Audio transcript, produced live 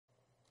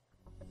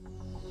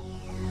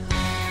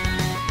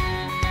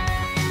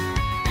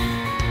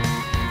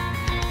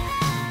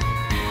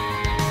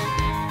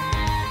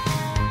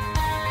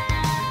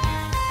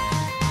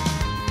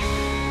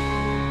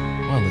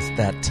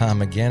that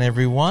time again,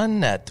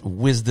 everyone, at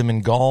Wisdom in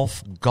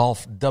Golf,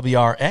 Golf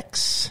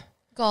WRX.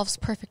 Golf's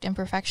perfect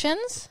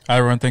imperfections. Hi,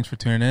 everyone. Thanks for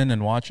tuning in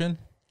and watching.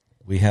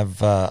 We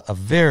have a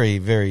very,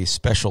 very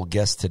special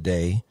guest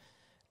today.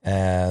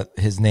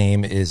 His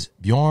name is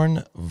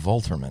Bjoern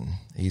Woltermann.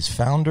 He's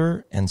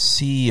founder and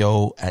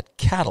CEO at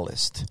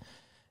Katalyst.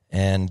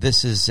 And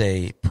this is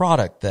a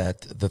product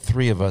that the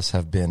three of us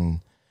have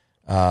been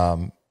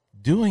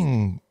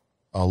doing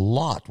a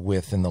lot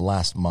with in the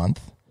last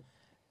month.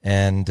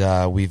 And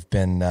we've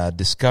been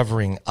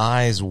discovering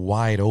eyes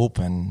wide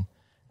open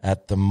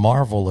at the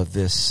marvel of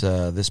this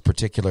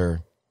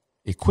particular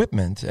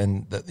equipment.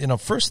 And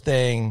first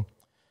thing,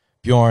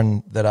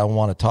 Bjoern, that I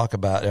want to talk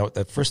about,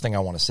 the first thing I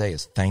want to say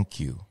is thank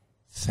you.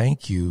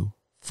 Thank you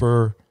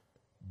for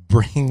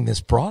bringing this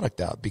product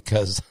out,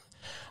 because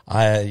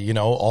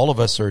all of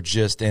us are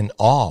just in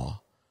awe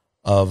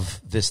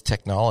of this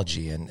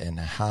technology and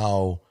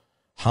how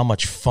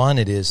much fun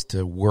it is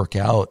to work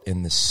out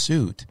in the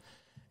suit.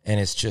 And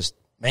it's just,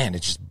 man,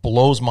 it just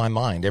blows my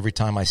mind every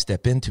time I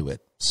step into it.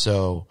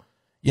 So,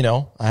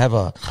 I have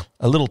a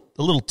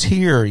little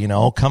tear,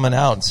 coming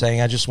out and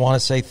saying, I just want to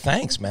say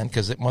thanks, man,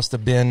 because it must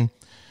have been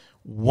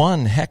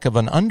one heck of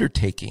an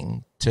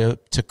undertaking to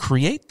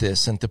create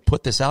this and to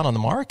put this out on the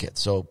market.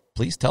 So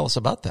please tell us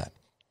about that.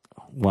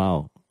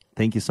 Wow.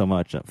 Thank you so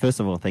much.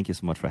 First of all, thank you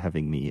so much for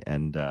having me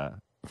and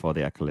for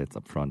the accolades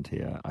up front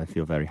here. I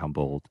feel very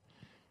humbled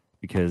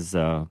because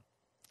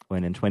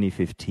when in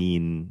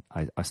 2015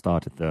 I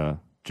started the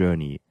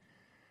journey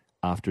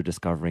after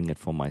discovering it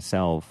for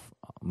myself,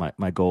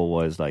 my goal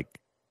was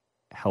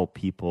help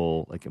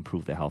people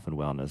improve their health and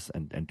wellness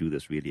and do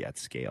this really at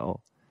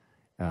scale,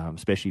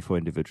 especially for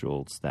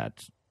individuals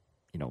that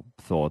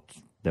thought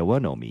there were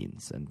no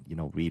means, and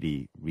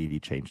really, really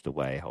change the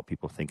way how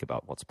people think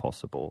about what's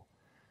possible.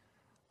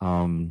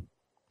 So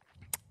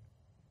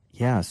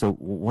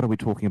what are we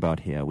talking about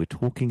here? We're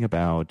talking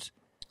about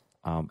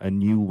a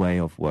new way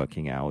of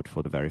working out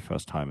for the very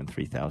first time in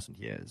 3,000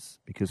 years.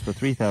 Because for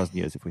 3,000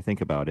 years, if we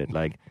think about it,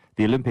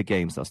 the Olympic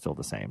Games are still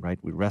the same, right?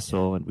 We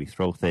wrestle and we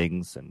throw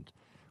things and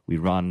we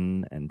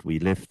run and we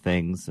lift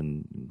things,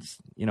 and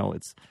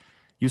it's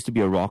used to be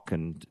a rock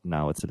and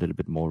now it's a little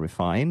bit more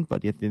refined.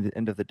 But at the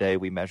end of the day,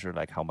 we measure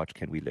how much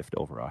can we lift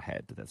over our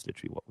head. That's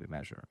literally what we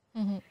measure.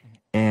 Mm-hmm.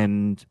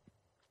 And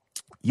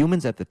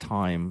humans at the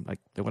time,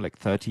 they were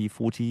 30,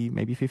 40,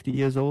 maybe 50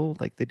 years old.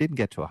 They didn't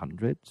get to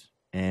 100.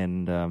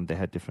 And they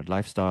had different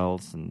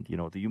lifestyles, and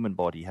the human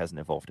body hasn't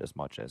evolved as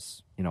much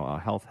as our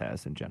health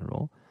has in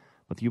general,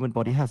 but the human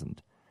body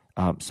hasn't.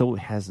 So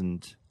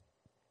hasn't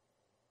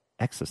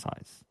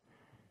exercise.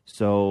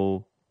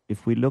 So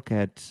if we look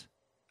at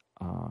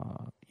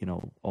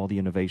all the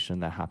innovation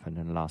that happened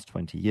in the last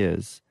 20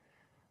 years,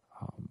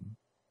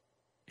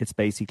 it's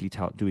basically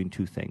doing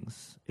two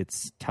things.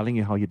 It's telling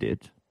you how you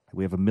did.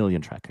 We have 1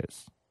 million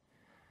trackers.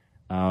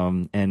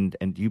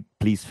 And you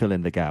please fill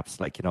in the gaps.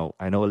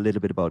 I know a little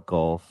bit about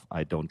golf.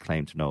 I don't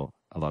claim to know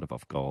a lot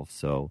about golf.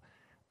 So,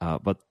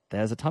 but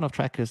there's a ton of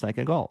trackers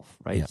in golf,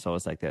 right? Yeah. So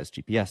it's there's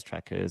GPS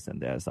trackers and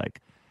there's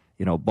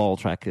ball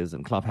trackers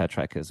and club head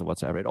trackers and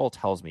whatsoever. It all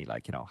tells me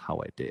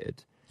how I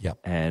did. Yep.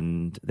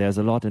 And there's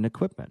a lot in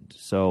equipment.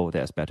 So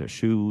there's better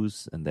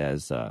shoes and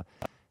there's,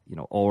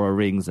 Aura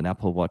rings and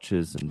Apple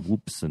watches and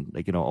whoops and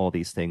all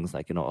these things,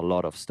 a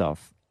lot of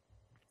stuff.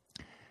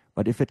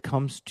 But if it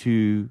comes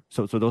to,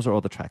 so those are all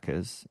the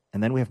trackers.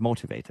 And then we have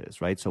motivators,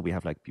 right? So we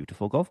have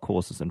beautiful golf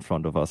courses in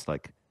front of us,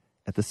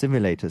 at the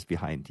simulators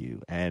behind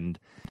you. And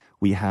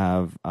we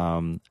have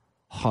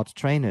hot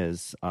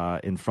trainers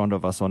in front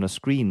of us on a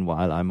screen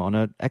while I'm on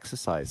an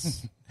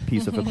exercise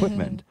piece of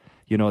equipment,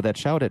 that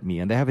shout at me.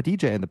 And they have a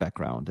DJ in the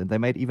background. And they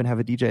might even have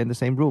a DJ in the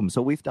same room.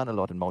 So we've done a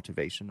lot in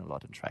motivation, a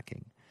lot in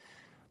tracking.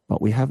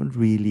 But we haven't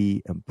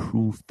really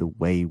improved the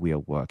way we are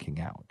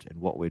working out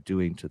and what we're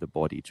doing to the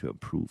body to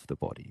improve the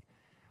body.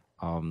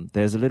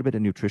 There's a little bit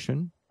of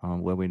nutrition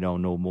where we now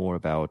know more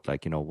about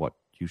what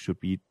you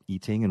should be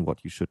eating and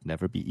what you should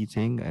never be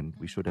eating, and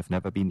we should have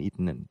never been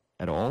eaten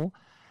at all.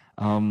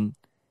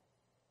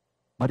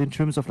 But in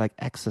terms of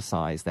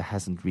exercise, there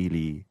hasn't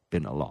really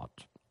been a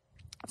lot.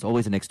 It's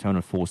always an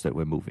external force that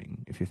we're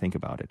moving. If you think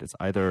about it, it's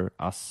either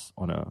us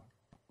on a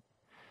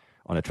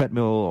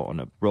treadmill or on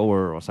a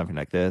rower or something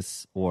like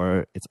this,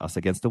 or it's us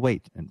against the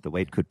weight. And the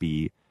weight could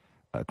be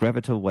a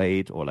gravitational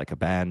weight or a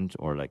band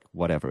or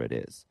whatever it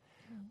is.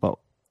 Mm-hmm. But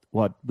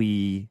what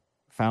we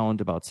found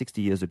about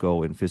 60 years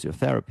ago in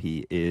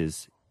physiotherapy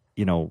is,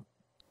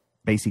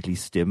 basically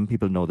stim.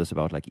 People know this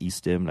about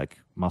e-stim,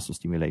 muscle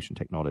stimulation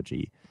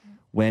technology,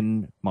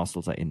 when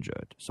muscles are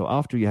injured. So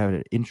after you have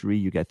an injury,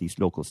 you get these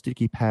local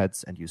sticky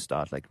pads and you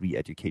start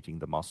re-educating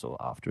the muscle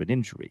after an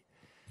injury.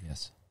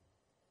 Yes.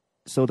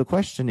 So the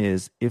question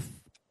is, if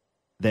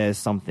there's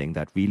something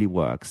that really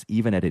works,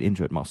 even at an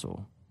injured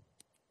muscle,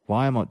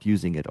 why am I not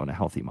using it on a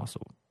healthy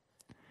muscle?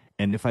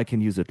 And if I can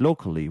use it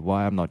locally,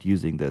 why am I not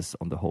using this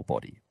on the whole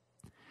body?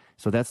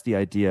 So that's the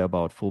idea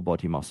about full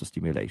body muscle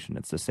stimulation.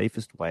 It's the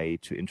safest way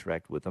to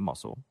interact with the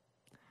muscle.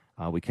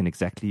 We can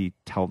exactly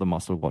tell the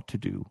muscle what to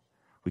do.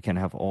 We can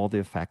have all the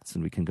effects,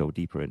 and we can go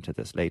deeper into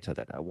this later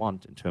that I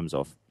want in terms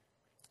of,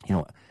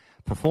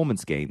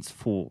 performance gains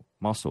for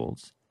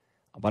muscles.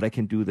 But I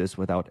can do this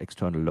without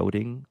external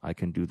loading. I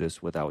can do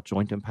this without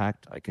joint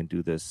impact. I can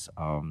do this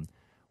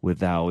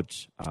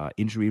without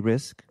injury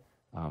risk.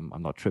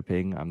 I'm not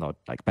tripping. I'm not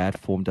bad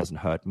form doesn't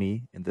hurt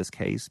me in this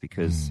case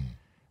because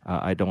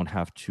I don't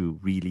have to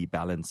really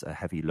balance a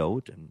heavy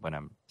load. And when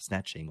I'm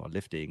snatching or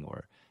lifting,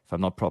 or if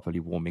I'm not properly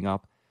warming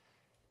up.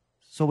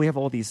 So we have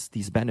all these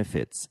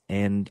benefits.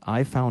 And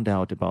I found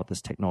out about this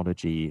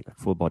technology,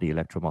 full body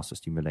electromuscle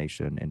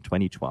stimulation, in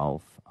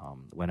 2012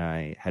 when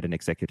I had an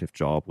executive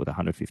job with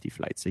 150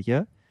 flights a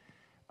year.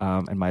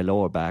 And my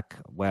lower back,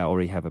 where I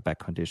already have a back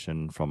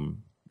condition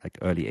from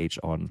early age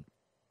on,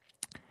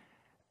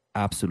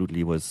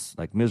 absolutely was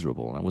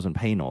miserable. I was in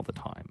pain all the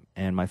time.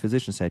 And my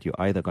physician said, you're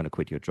either going to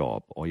quit your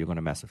job or you're going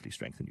to massively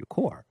strengthen your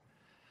core.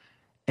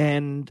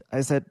 And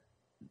I said,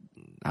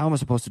 how am I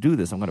supposed to do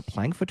this? I'm going to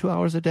plank for 2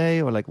 hours a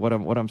day, or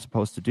what I'm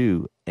supposed to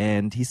do?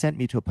 And he sent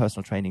me to a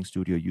personal training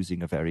studio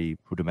using a very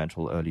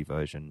rudimental early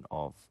version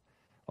of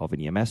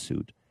an EMS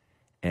suit.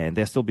 And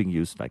they're still being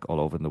used all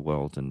over in the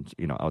world and,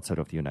 outside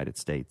of the United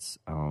States.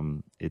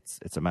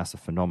 It's a massive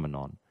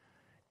phenomenon.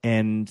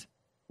 And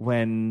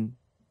when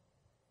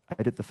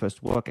I did the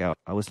first workout,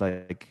 I was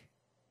like,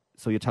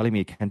 so you're telling me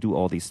you can do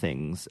all these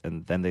things?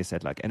 And then they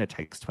said and it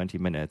takes 20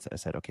 minutes. I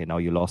said, okay, now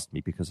you lost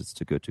me because it's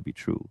too good to be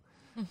true.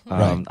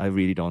 Right. I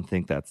really don't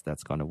think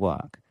that's going to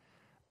work.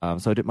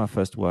 So I did my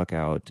first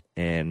workout,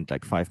 and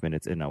 5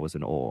 minutes in, I was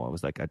in awe. I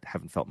was I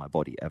haven't felt my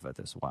body ever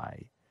this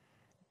way.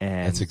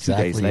 And That's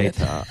exactly 2 days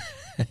later,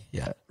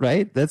 yeah,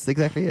 right? That's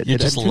exactly it. you're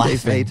And just then 2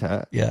 days laughing.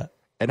 later, Yeah,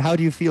 and how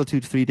do you feel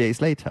 2-3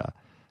 days later?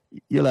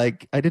 You're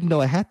I didn't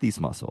know I had these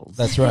muscles.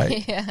 that's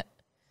right. Yeah.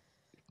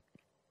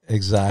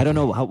 Exactly. I don't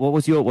know. What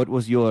was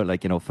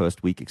your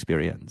first week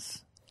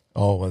experience?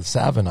 Oh, well,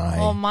 Sav and I.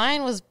 Well,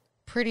 mine was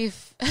pretty,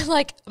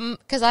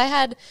 because I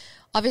had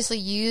obviously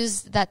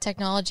used that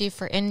technology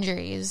for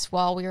injuries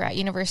while we were at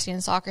university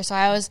in soccer. So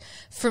I was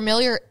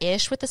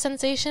familiar-ish with the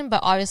sensation,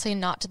 but obviously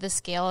not to the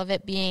scale of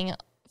it being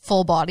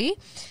full body.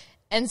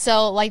 And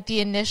so the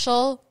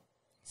initial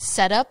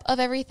setup of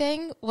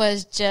everything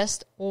was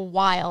just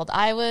wild.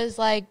 I was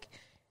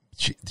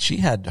she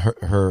had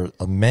her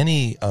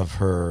many of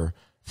her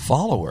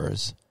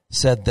followers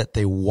said that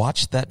they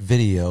watched that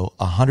video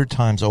 100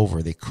 times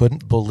over. They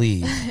couldn't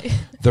believe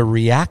the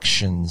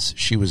reactions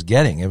she was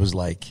getting. It was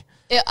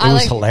it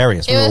was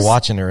hilarious. We were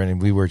watching her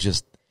and we were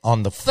just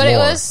on the floor. But it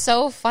was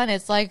so fun.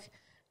 It's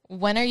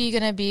when are you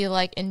going to be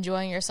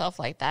enjoying yourself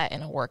like that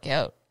in a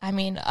workout? I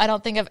mean, I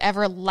don't think I've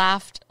ever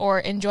laughed or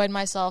enjoyed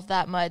myself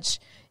that much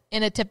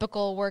in a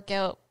typical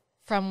workout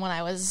from when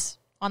I was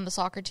on the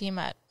soccer team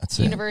at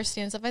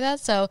university and stuff like that.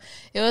 So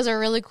it was a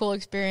really cool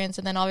experience.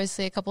 And then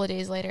obviously a couple of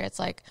days later, it's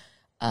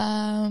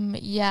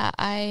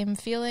I'm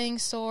feeling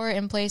sore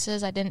in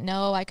places I didn't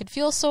know I could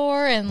feel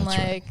sore, and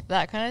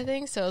that kind of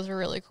thing. So it was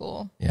really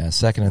cool. Yeah,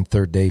 second and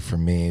third day for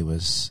me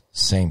was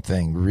same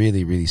thing,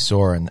 really, really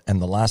sore. And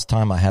the last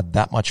time I had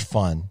that much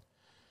fun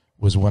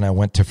was when I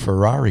went to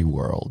Ferrari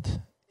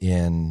World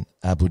in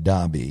Abu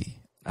Dhabi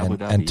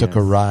and took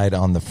a ride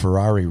on the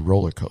Ferrari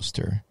roller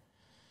coaster,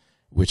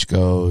 which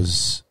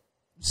goes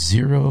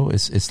zero.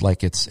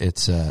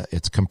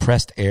 It's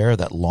compressed air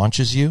that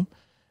launches you.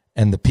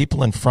 And the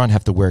people in front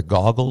have to wear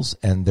goggles,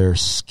 and their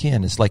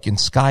skin, it's like in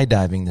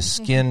skydiving, the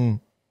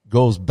skin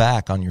goes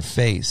back on your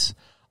face.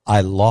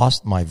 I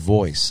lost my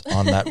voice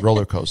on that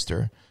roller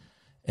coaster.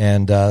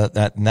 And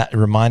that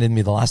reminded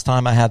me the last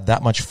time I had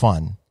that much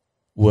fun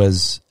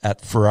was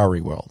at Ferrari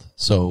World.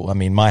 So, I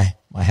mean, my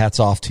hat's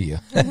off to you.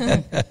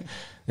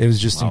 It was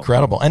just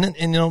incredible. And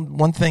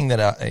one thing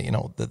that,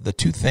 the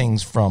two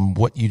things from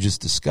what you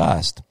just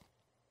discussed,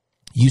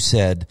 you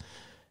said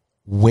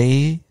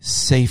way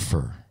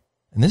safer.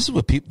 And this is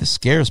what this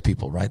scares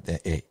people, right?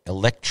 The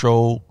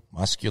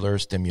electromuscular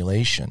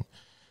stimulation.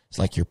 It's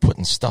like you're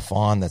putting stuff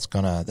on that's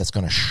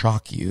gonna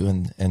shock you,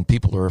 and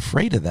people are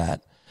afraid of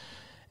that.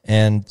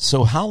 And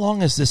so, how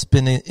long has this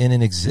been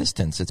in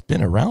existence? It's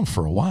been around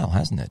for a while,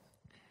 hasn't it?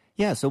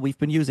 Yeah, so we've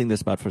been using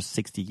this about for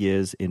 60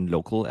 years in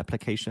local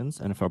applications,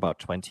 and for about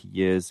 20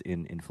 years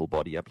in full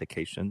body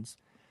applications.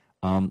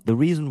 The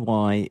reason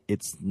why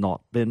it's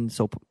not been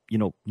so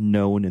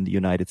known in the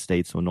United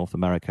States or North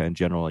America in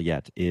general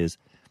yet is,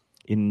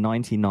 in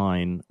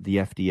 1999, the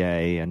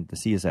FDA and the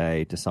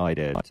CSA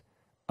decided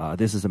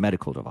this is a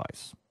medical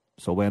device.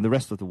 So where in the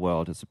rest of the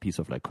world it's a piece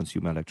of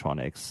consumer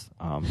electronics,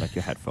 like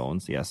your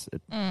headphones, yes,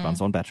 it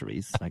runs on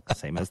batteries,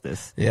 same as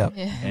this. Yeah.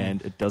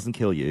 And it doesn't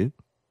kill you.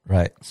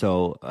 Right.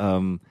 So,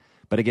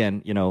 but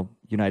again,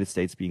 United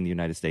States being the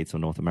United States or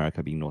North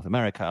America being North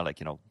America,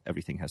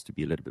 everything has to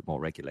be a little bit more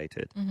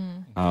regulated.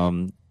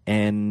 Mm-hmm.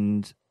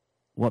 And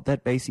what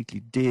that basically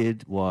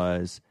did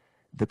was,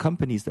 the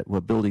companies that were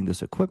building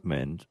this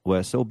equipment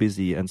were so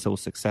busy and so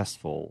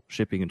successful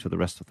shipping into the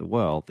rest of the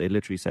world, they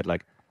literally said,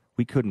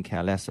 we couldn't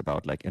care less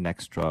about an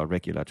extra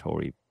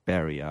regulatory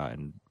barrier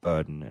and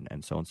burden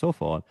and so on and so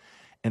forth.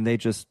 And they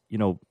just,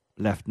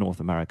 left North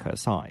America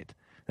aside.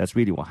 That's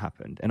really what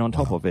happened. And on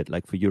top of it,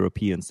 like for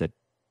Europeans that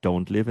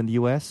don't live in the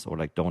US or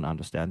like don't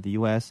understand the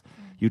US,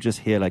 you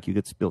just hear like you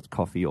get spilled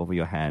coffee over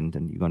your hand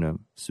and you're going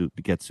to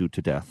get sued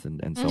to death and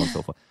so on and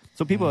so forth.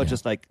 So people are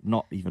just like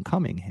not even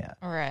coming here.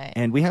 Right.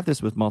 And we have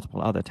this with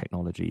multiple other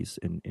technologies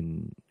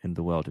in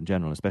the world in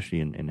general, especially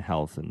in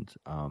health and,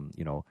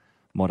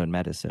 modern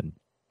medicine.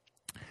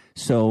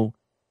 So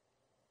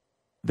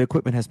the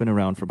equipment has been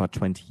around for about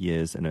 20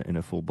 years in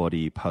a full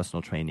body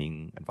personal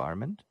training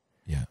environment.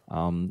 Yeah.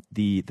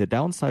 The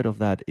downside of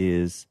that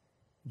is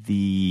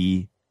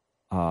the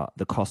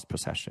cost per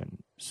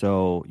session.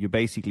 So you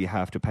basically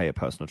have to pay a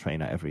personal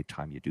trainer every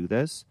time you do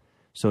this.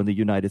 So in the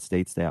United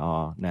States, there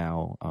are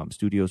now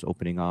studios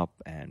opening up,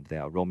 and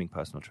there are roaming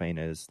personal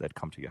trainers that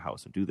come to your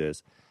house and do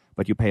this.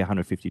 But you pay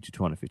 $150 to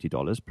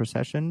 $250 per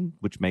session,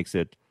 which makes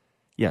it,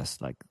 yes,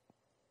 like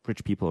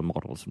rich people and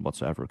models and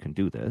whatsoever can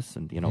do this,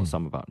 and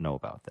some know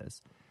about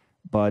this.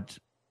 But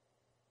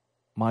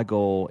my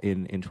goal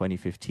in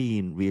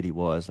 2015 really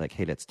was like,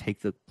 hey, let's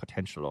take the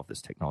potential of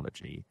this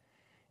technology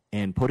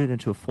and put it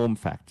into a form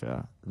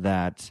factor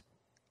that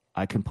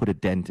I can put a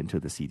dent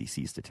into the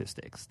CDC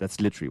statistics. That's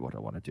literally what I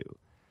want to do.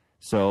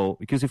 So,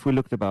 because if we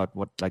looked about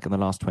what, like in the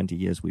last 20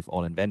 years, we've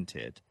all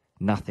invented,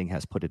 nothing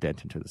has put a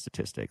dent into the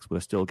statistics. We're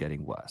still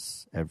getting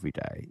worse every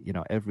day.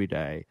 Every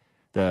day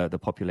the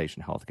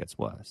population health gets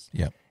worse.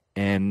 Yeah.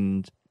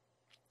 And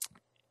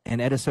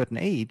at a certain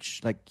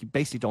age, like you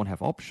basically don't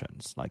have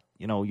options. Like,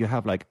 you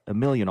have like a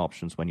million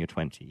options when you're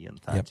 20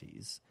 and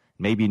 30s,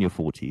 maybe in your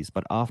 40s.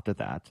 But after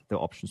that, the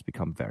options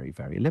become very,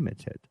 very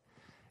limited.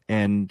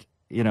 And,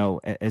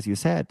 as you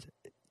said,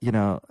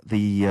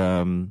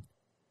 the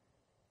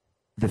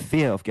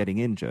fear of getting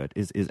injured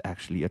is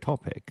actually a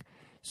topic.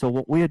 So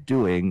what we're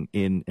doing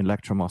in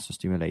electromuscular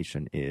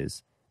stimulation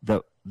is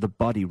the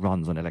body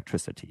runs on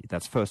electricity.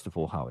 That's first of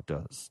all how it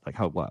does, like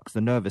how it works.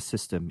 The nervous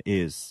system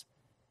is,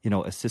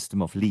 a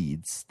system of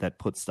leads that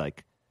puts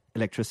like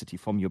electricity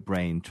from your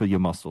brain to your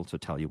muscle to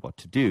tell you what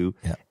to do,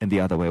 and the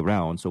other way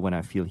around. So when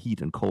I feel heat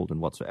and cold and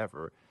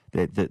whatsoever,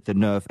 the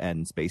nerve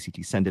ends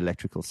basically send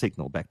electrical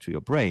signal back to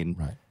your brain,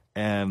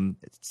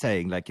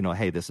 saying like,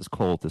 hey, this is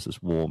cold, this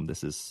is warm,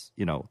 this is,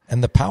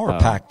 And the power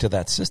pack to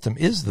that system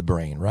is the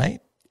brain, right?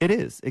 It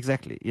is,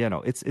 exactly.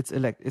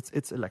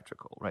 It's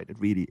electrical, right? It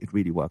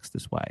really works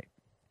this way.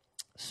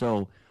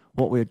 So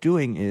what we're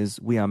doing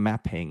is we are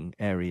mapping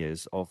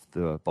areas of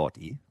the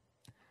body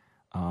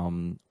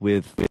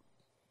with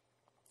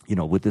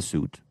the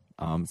suit.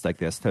 It's like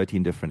there's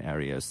 13 different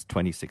areas,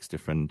 26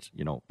 different,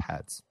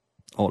 pads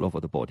all over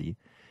the body.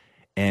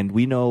 And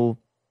we know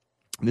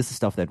this is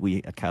stuff that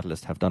we at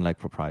Katalyst have done like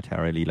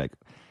proprietarily. Like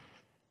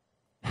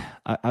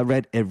I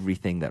read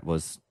everything that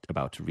was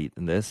about to read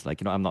in this.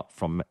 Like, I'm not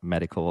from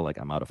medical, like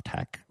I'm out of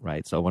tech,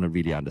 right? So I want to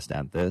really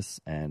understand this.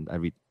 And I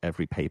read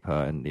every paper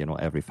and,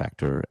 every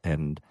factor.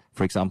 And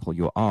for example,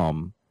 your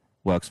arm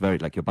works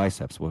like your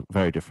biceps work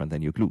very different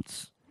than your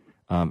glutes.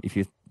 If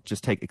you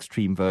just take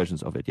extreme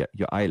versions of it,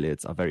 your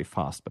eyelids are very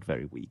fast but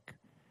very weak.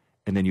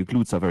 And then your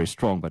glutes are very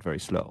strong but very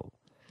slow.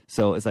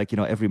 So it's like,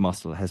 every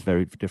muscle has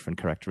very different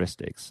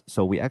characteristics.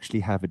 So we actually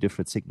have a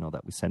different signal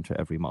that we send to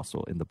every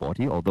muscle in the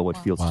body, although it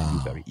feels to be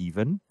very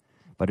even.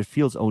 But it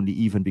feels only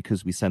even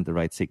because we send the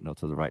right signal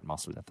to the right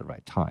muscle at the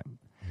right time.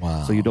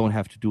 Wow. So you don't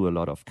have to do a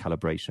lot of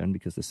calibration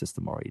because the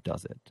system already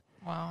does it.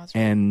 Wow. That's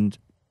and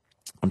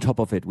on top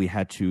of it, we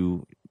had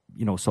to,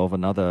 solve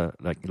another,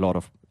 like a lot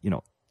of,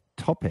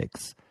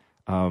 topics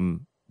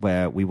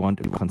where we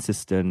want a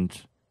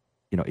consistent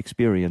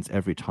experience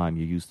every time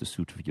you use the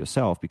suit for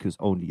yourself, because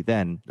only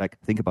then, like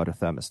think about a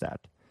thermostat.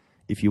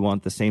 If you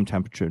want the same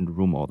temperature in the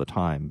room all the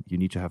time, you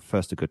need to have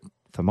first a good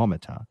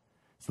thermometer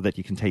so that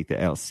you can take the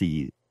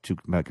LC to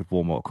make it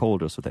warmer or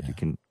colder so that you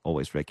can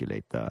always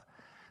regulate the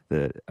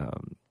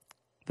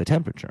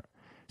temperature.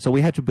 So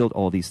we had to build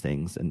all these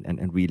things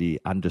and really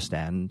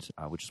understand,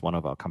 which is one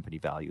of our company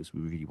values.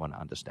 We really want to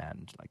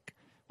understand like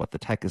what the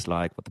tech is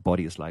like, what the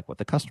body is like, what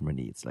the customer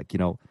needs, like,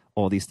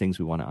 all these things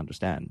we want to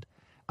understand.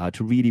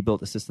 To really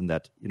build a system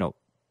that,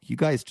 you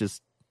guys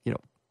just,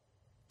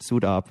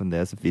 suit up and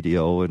there's a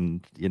video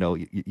and,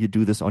 you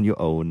do this on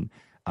your own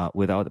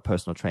without a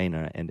personal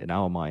trainer. And in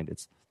our mind,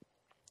 it's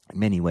in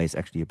many ways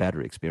actually a better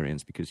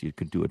experience because you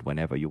can do it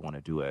whenever you want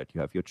to do it.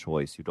 You have your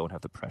choice. You don't have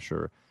the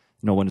pressure.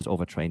 No one is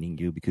overtraining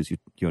you because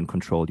you're in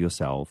control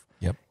yourself.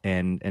 Yep.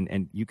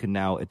 And you can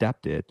now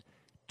adapt it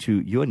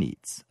to your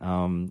needs.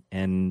 And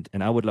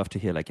I would love to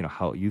hear, like,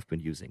 how you've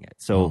been using it.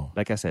 So,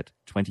 like I said,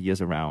 20 years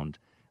around.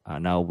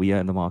 Now we are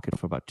in the market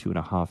for about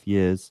 2.5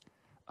 years.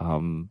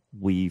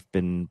 We've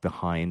been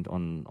behind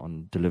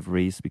on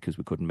deliveries because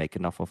we couldn't make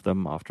enough of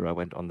them after I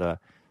went on the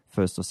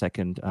first or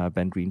second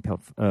Ben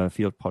Greenfield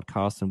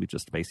podcast, and we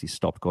just basically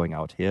stopped going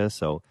out here.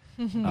 So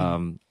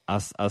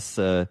us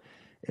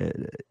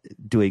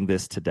doing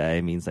this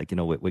today means like,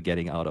 we're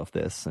getting out of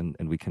this and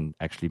we can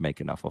actually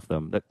make enough of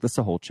them. That's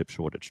the whole chip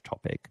shortage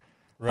topic.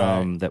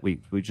 Right. That we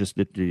just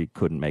literally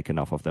couldn't make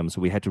enough of them.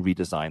 So we had to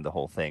redesign the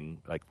whole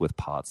thing, like with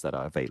parts that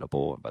are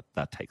available, but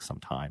that takes some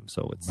time.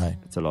 So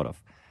it's a lot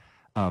of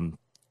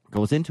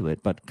goes into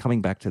it. But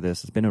coming back to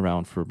this, it's been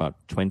around for about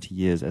 20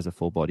 years as a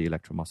full body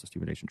electromuscle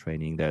stimulation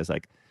training. There's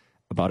like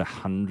about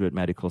 100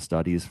 medical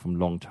studies from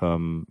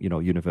long-term,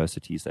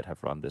 universities that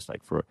have run this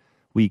like for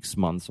weeks,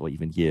 months, or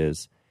even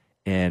years.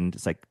 And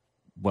it's like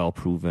well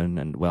proven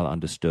and well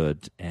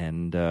understood.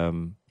 And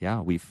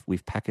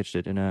we've packaged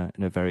it in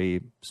a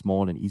very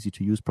small and easy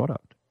to use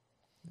product.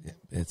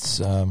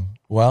 It's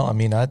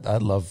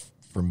I'd love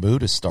for Moo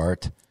to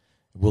start.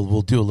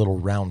 We'll do a little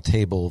round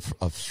table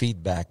of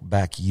feedback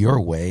back your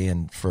way,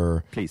 and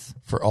for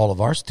all of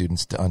our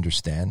students to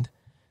understand.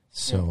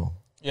 So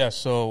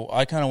so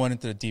I kind of went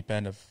into the deep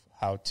end of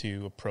how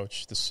to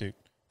approach the suit,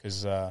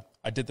 because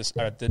I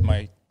did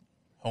my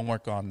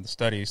homework on the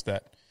studies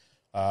that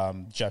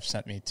Jeff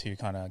sent me to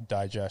kind of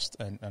digest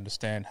and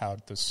understand how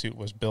the suit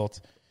was built.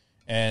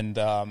 And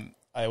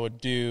I would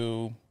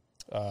do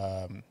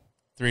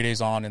 3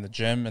 days on in the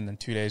gym and then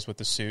 2 days with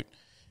the suit,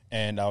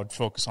 and I would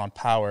focus on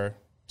power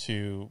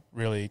to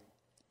really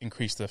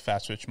increase the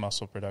fast twitch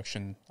muscle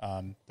production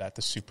that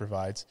the suit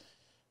provides.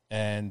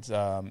 And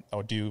I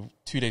would do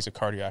 2 days of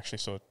cardio, actually.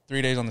 So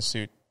 3 days on the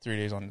suit, 3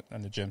 days on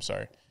the gym,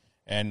 sorry.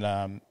 And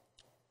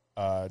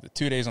the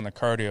 2 days on the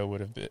cardio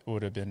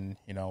would have been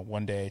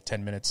 1 day,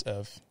 10 minutes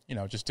of,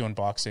 just doing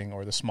boxing,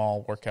 or the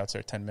small workouts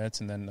are 10 minutes.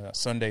 And then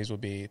Sundays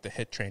would be the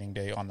HIIT training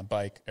day on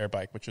the air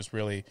bike, which was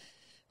really,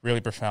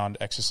 really profound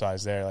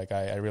exercise there. Like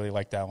I really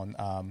like that one.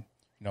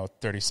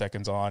 30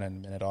 seconds on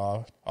and a minute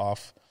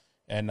off.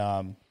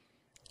 And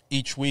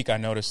each week I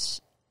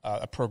noticed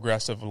a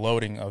progressive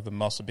loading of the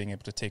muscle, being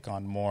able to take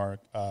on more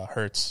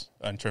hertz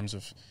in terms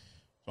of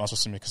muscle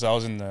stimulation.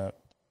 Because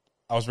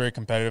I was very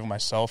competitive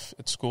myself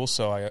at school,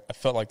 so I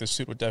felt like the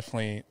suit would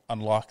definitely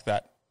unlock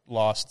that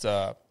lost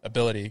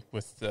ability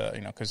with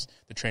because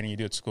the training you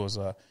do at school is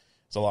a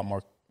lot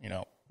more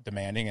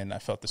demanding, and I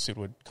felt the suit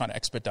would kind of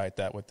expedite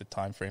that with the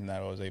time frame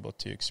that I was able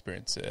to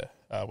experience it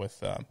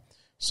with.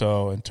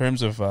 So in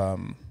terms of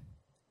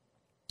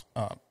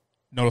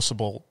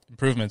noticeable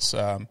improvements,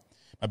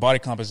 my body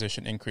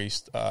composition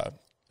increased. I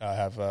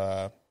have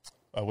a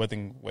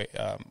withing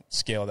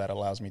scale that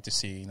allows me to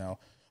see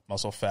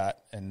muscle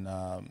fat and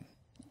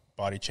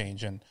body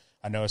change, and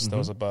I noticed there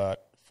was about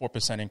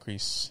 4%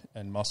 increase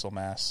in muscle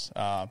mass.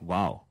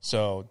 Wow!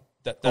 So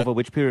that over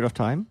which period of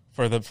time?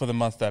 For the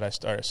month that I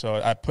started. So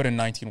I put in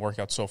 19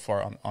 workouts so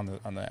far on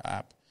the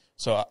app.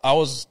 So I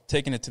was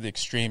taking it to the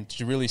extreme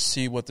to really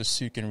see what the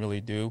suit can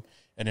really do,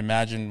 and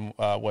imagine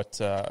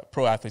what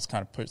pro athletes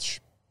kind of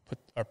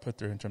put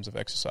through in terms of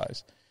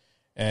exercise.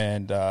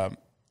 And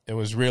it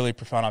was really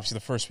profound. Obviously,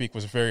 the first week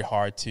was very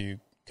hard to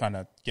kind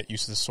of get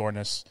used to the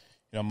soreness,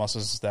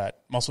 muscle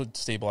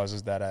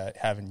stabilizers that I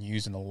haven't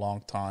used in a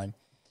long time,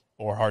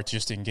 or hard to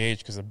just engage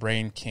because the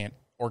brain can't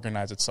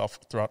organize itself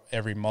throughout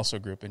every muscle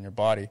group in your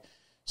body.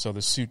 So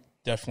the suit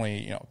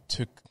definitely,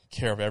 took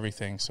care of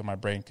everything, so my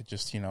brain could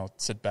just,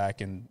 sit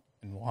back and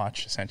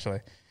watch, essentially.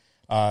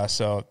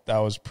 So that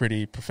was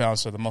pretty profound.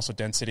 So the muscle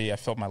density, I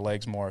felt my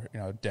legs more,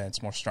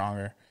 dense, more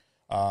stronger.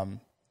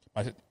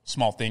 My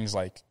small things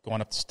like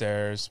going up the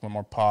stairs, one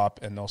more pop,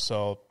 and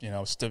also,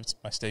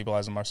 my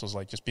stabilizer muscles,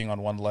 like just being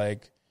on one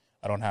leg.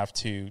 I don't have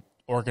to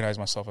organize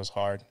myself as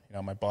hard.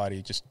 My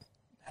body just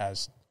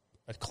has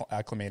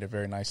acclimated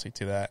very nicely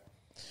to that.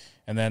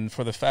 And then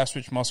for the fast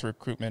twitch muscle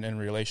recruitment in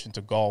relation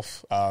to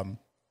golf,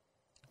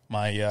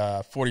 my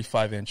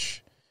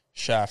 45-inch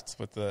shaft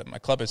with my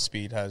club head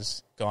speed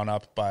has gone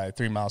up by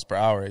 3 miles per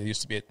hour. It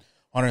used to be at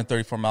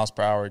 134 miles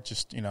per hour,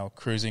 just,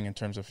 cruising in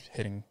terms of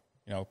hitting,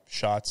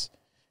 shots,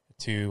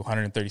 to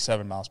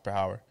 137 miles per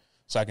hour.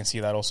 So I can see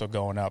that also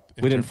going up.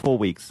 Within 4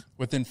 weeks?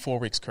 Within 4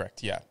 weeks,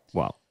 correct, yeah.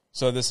 Wow.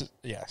 So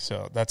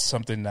so that's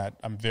something that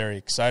I'm very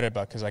excited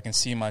about, because I can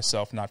see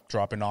myself not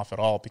dropping off at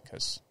all,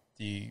 because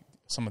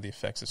some of the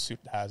effects the suit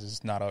has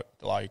is not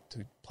allow you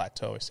to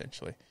plateau,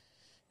 essentially.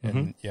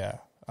 And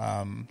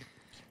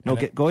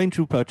going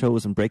through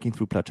plateaus and breaking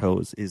through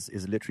plateaus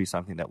is literally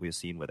something that we're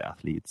seeing with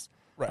athletes.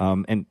 Right.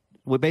 And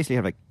we basically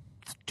have like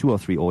 2 or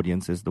 3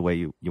 audiences, the way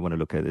you want to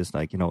look at it is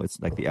like, it's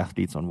like the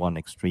athletes on one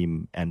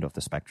extreme end of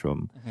the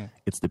spectrum.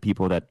 It's the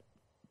people that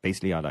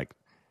basically are like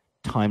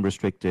time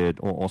restricted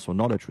or also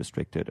knowledge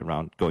restricted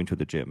around going to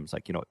the gyms.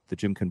 Like, the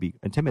gym can be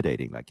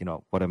intimidating. Like,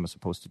 what am I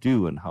supposed to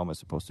do, and how am I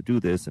supposed to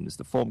do this, and is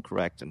the form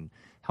correct, and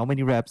how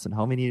many reps, and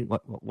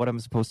what am I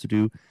supposed to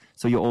do?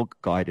 So you're all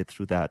guided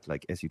through that,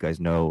 like, as you guys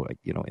know, like,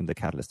 in the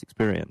Katalyst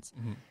experience.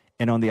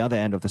 And on the other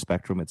end of the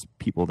spectrum, it's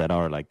people that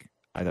are like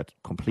either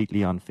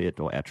completely unfit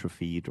or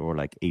atrophied, or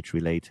like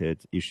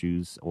age-related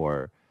issues,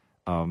 or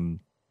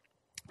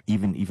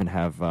even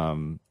have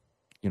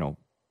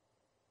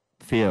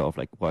fear of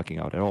like working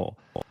out at all.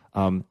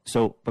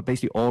 But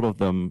basically all of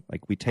them,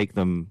 like, we take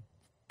them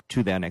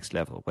to their next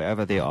level.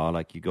 Wherever they are,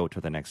 like, you go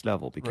to the next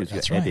level, because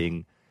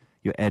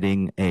you're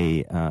adding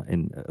a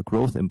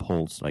growth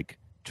impulse, like,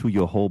 to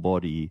your whole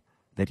body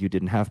that you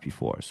didn't have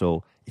before.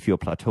 So if you're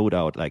plateaued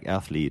out like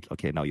athlete,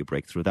 okay, now you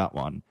break through that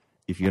one.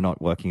 If you're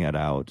not working it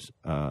out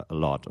a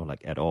lot or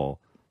like at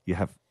all, you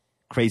have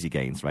crazy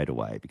gains right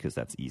away, because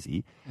that's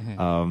easy.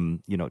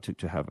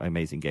 To have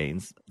amazing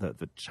gains.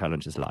 The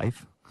challenge is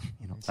life.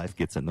 life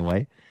gets in the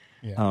way.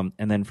 Yeah.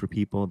 And then for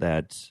people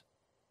that,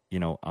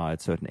 are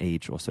at certain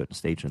age or certain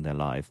stage in their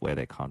life where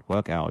they can't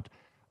work out,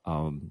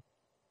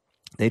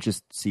 they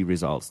just see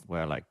results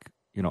where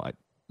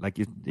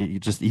you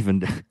just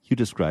even, you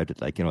described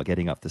it,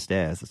 getting up the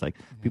stairs. It's like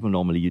people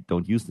normally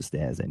don't use the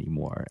stairs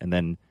anymore. And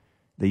then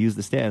they use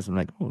the stairs and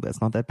I'm like, oh, that's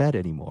not that bad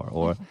anymore.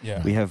 Or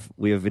we have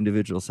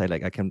individuals say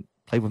I can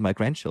play with my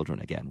grandchildren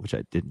again, which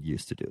I didn't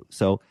used to do.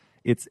 So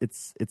it's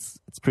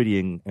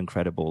pretty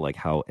incredible,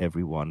 how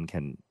everyone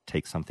can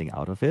take something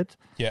out of it.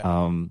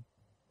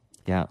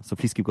 Yeah. So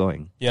please keep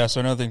going. Yeah.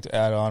 So another thing to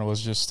add on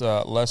was just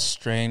less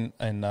strain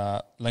and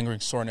lingering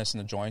soreness in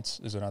the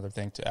joints is another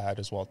thing to add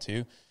as well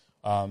too.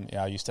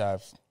 I used to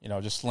have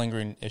just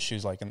lingering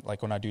issues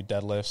like when I do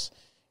deadlifts,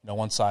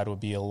 one side would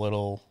be a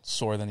little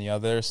sore than the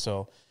other.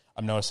 So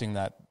I'm noticing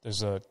that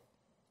there's a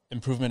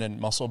improvement in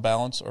muscle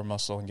balance or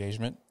muscle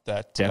engagement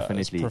that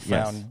definitely is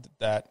profound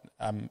that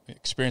I'm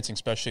experiencing,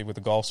 especially with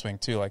the golf swing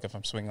too. Like if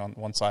I'm swinging on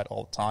one side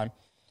all the time,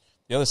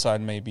 the other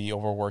side may be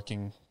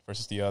overworking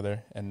versus the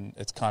other, and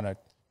it's kind of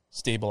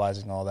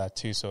stabilizing all that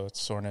too. So it's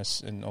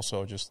soreness and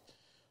also just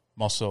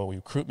muscle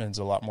recruitment is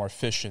a lot more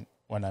efficient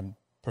when I'm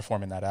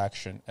performing that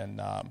action, and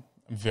I'm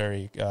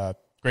very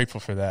grateful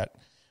for that.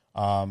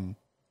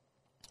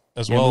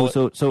 As well.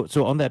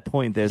 So on that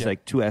point, there's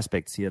two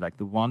aspects here.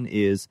 The one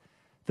is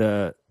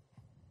the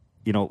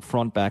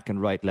front, back, and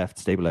right, left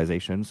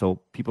stabilization. So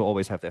people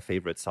always have their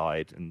favorite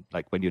side, and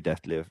when you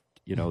deadlift,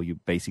 you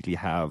basically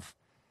have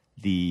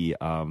the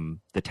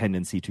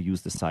tendency to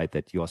use the side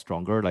that you're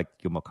stronger,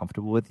 you're more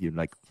comfortable with. You're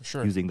For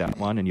sure. using that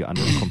one, and you're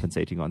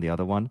undercompensating on the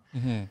other one.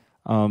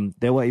 Mm-hmm.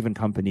 There were even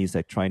companies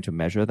trying to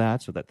measure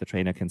that so that the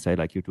trainer can say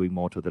you're doing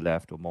more to the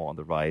left or more on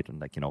the right,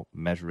 and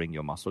measuring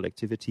your muscle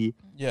activity.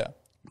 Yeah.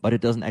 But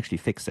it doesn't actually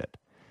fix it.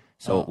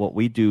 So what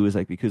we do is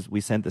because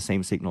we send the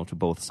same signal to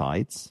both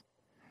sides,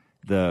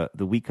 the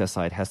weaker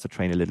side has to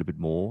train a little bit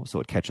more so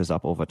it catches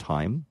up over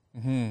time.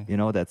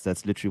 Mm-hmm.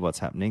 That's literally what's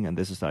happening, and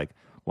this is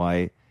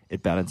why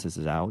it balances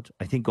it out.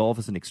 I think golf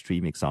is an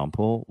extreme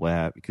example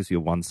where because you're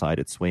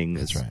one-sided swing,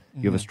 That's right.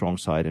 You have a strong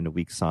side and a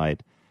weak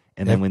side,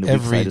 and then when the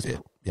weak side is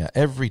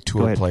every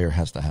tour player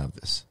has to have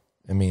this.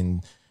 I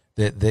mean,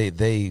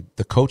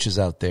 the coaches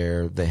out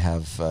there, they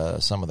have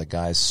some of the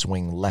guys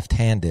swing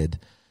left-handed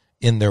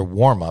in their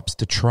warm-ups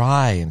to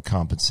try and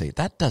compensate.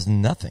 That does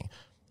nothing.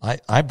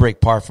 I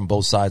break par from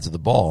both sides of the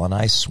ball, and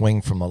I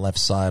swing from the left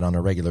side on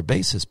a regular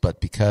basis,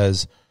 but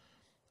because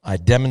I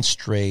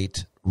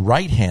demonstrate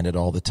right-handed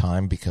all the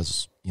time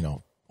because,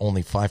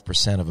 only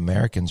 5% of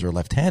Americans are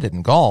left-handed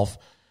in golf,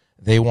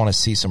 they want to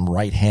see some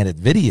right-handed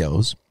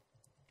videos,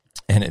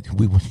 and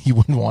you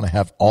wouldn't want to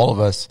have all of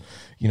us,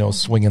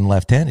 swinging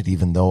left-handed,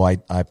 even though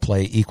I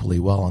play equally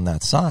well on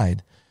that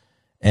side.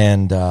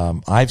 And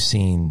I've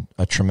seen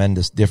a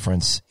tremendous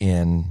difference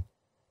in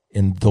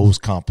those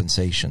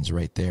compensations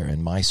right there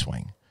in my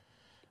swing.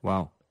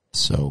 Wow.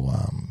 So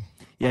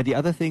the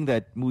other thing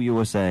that Muyo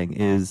was saying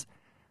is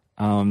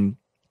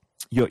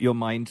your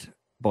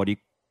mind-body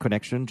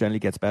connection generally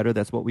gets better.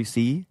 That's what we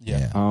see.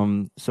 Yeah.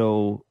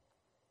 So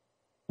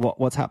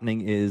what's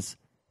happening is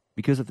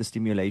because of the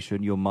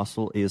stimulation, your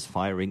muscle is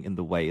firing in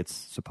the way it's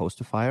supposed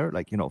to fire,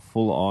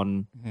 full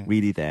on,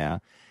 really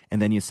there.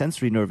 And then your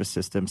sensory nervous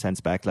system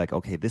sends back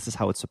okay, this is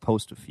how it's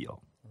supposed to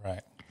feel.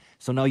 Right.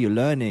 So now you're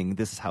learning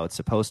this is how it's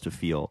supposed to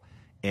feel.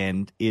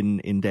 And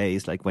in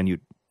days when you're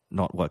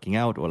not working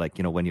out or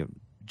when you're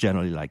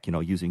generally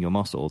using your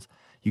muscles,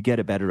 you get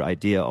a better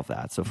idea of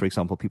that. So for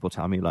example, people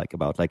tell me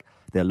about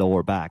their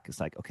lower back.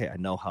 It's okay, I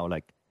know how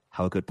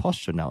a good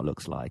posture now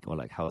looks like, or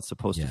how it's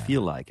supposed to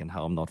feel like, and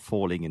how I'm not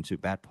falling into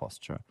bad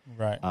posture.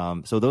 Right.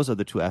 So those are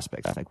the two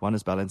aspects. One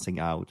is balancing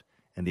out,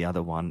 and the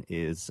other one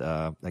is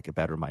a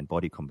better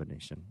mind-body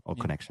combination or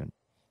connection.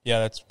 Yeah,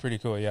 that's pretty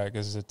cool. Yeah,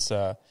 because it's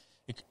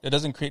it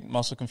doesn't create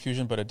muscle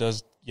confusion, but it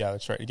does. Yeah,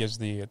 that's right. It gives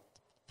the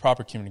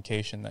proper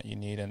communication that you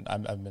need, and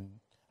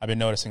I've been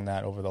noticing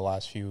that over the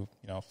last few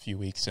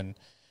weeks, and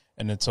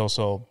it's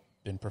also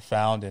been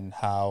profound in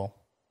how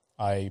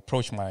I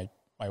approach my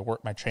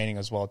work, my training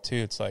as well too.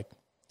 It's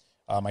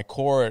my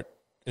core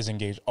is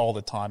engaged all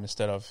the time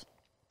instead of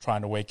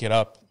trying to wake it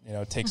up.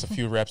 It takes a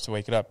few reps to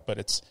wake it up, but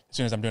it's as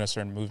soon as I'm doing a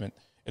certain movement,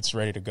 it's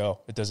ready to go.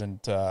 It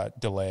doesn't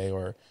delay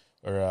or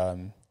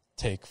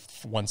take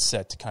one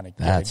set to kind of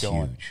get it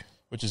going. Huge.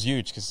 Which is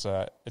huge because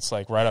it's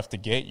right off the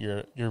gate,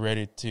 you're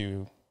ready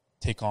to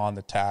take on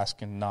the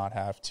task and not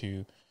have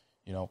to,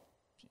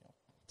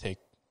 take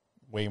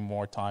way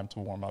more time to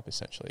warm up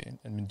essentially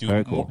and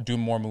do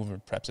more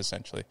movement preps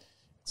essentially.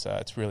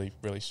 It's really,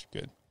 really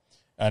good.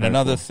 And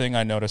another thing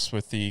I noticed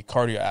with the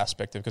cardio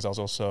aspect, because I was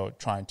also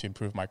trying to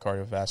improve my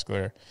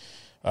cardiovascular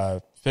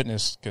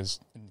fitness,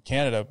 because in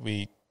Canada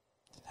we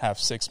have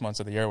 6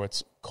 months of the year where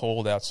it's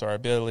cold out, so our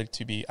ability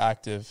to be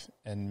active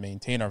and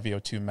maintain our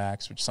VO2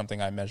 max, which is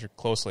something I measure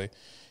closely,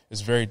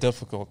 is very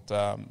difficult,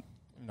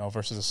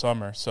 versus the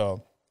summer.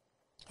 So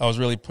I was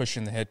really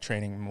pushing the HIIT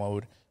training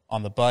mode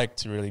on the bike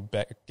to really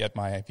get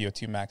my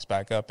VO2 max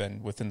back up,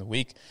 and within the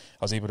week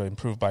I was able to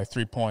improve by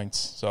 3 points.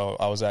 So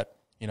I was at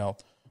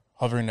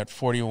hovering at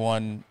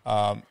 41.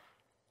 I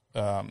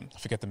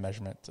forget the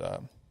measurement,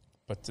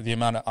 but the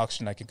amount of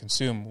oxygen I can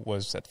consume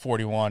was at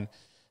 41.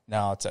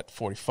 Now it's at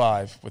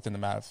 45 within the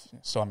amount of.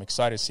 So I'm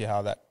excited to see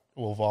how that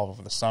will evolve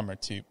over the summer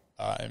to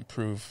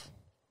improve,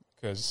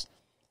 because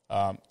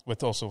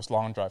with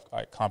long drive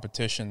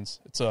competitions,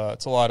 it's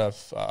a lot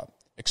of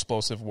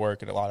explosive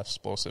work and a lot of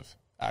explosive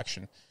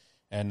action,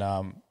 and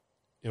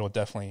it'll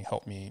definitely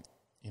help me,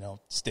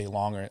 stay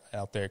longer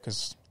out there,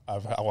 because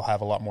I will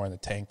have a lot more in the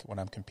tank when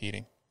I'm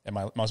competing, and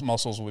my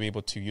muscles will be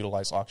able to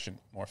utilize oxygen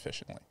more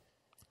efficiently.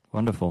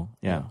 Wonderful,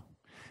 yeah.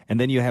 And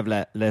then you have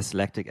less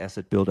lactic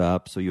acid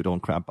buildup, so you don't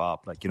cramp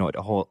up. Like, it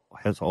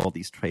has all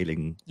these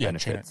trailing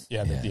benefits.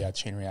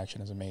 Chain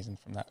reaction is amazing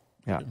from that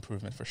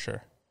improvement for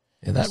sure.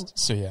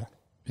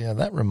 Yeah,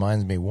 that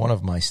reminds me, one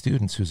of my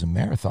students who's a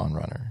marathon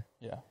runner.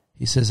 Yeah.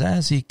 He says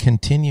as he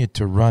continued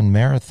to run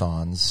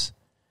marathons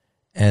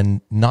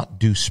and not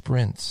do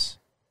sprints,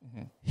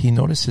 he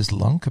noticed his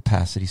lung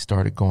capacity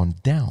started going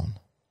down.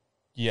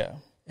 Yeah.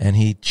 And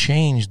he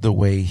changed the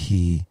way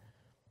he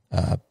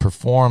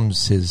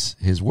performs his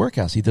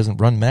workouts. He doesn't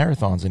run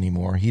marathons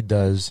anymore. He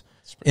does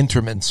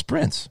intermittent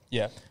sprints.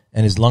 Yeah.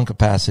 And his lung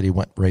capacity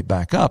went right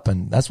back up.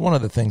 And that's one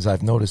of the things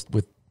I've noticed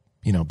with,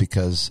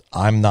 because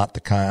I'm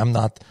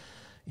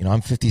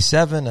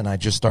 57 and I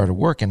just started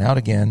working out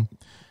again.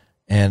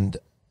 And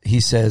he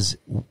says,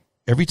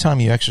 every time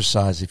you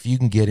exercise, if you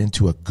can get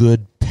into a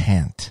good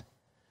pant,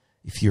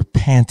 if you're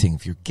panting,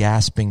 if you're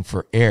gasping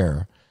for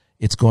air,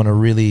 it's going to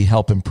really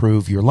help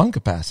improve your lung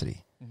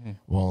capacity.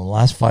 Well, in the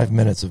last 5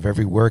 minutes of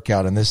every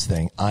workout in this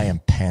thing, I am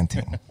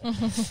panting.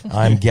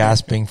 I'm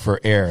gasping for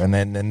air. And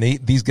then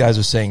these guys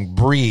are saying,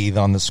 breathe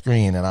on the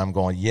screen. And I'm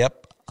going,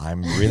 yep,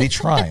 I'm really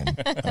trying.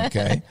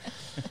 Okay.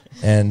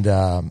 And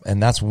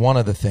that's one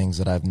of the things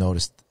that I've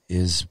noticed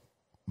is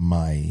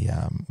my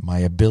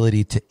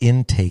ability to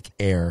intake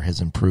air has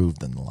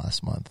improved in the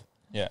last month.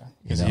 Yeah.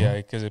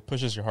 Because it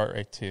pushes your heart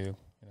rate to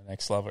the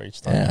next level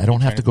each time. Yeah, I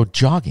don't have to go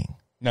jogging.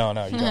 No,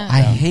 you don't.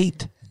 I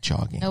hate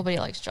jogging. Nobody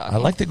likes jogging. I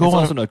like to go It's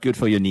on. also not good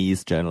for your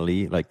knees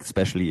generally, like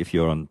especially if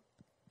you're on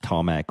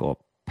tarmac or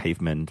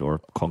pavement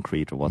or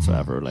concrete or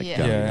whatsoever. Like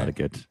generally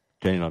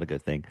not a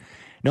good thing.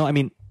 No, I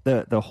mean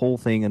the whole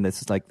thing, and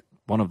this is like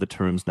one of the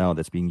terms now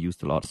that's being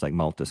used a lot. It's like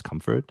mild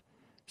discomfort.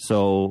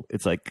 So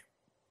it's like,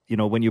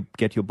 when you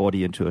get your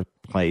body into a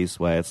place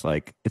where it's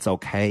like it's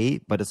okay,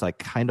 but it's like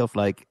kind of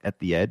like at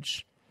the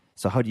edge.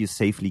 So how do you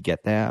safely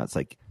get there? It's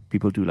like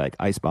people do like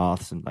ice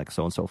baths and like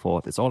so on and so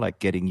forth. It's all like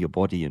getting your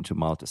body into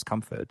mild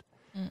discomfort.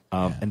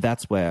 And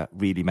that's where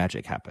really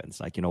magic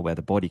happens, like, where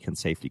the body can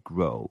safely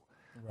grow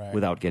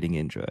without getting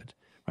injured,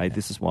 right? Yeah.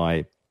 This is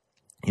why,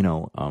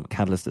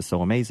 Katalyst is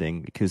so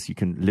amazing, because you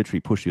can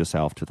literally push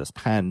yourself to this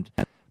pant,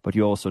 but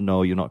you also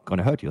know you're not going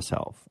to hurt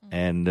yourself.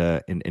 And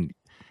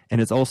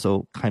it's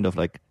also kind of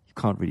like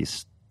you can't really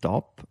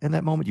stop in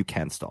that moment. You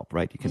can stop,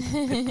 right? You can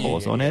hit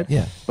pause on it,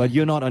 but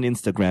you're not on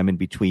Instagram in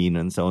between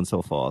and so on and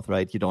so forth,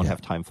 right? You don't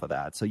have time for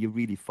that. So you're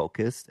really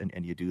focused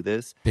and you do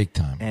this big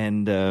time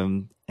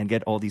and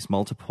get all these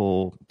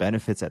multiple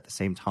benefits at the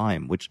same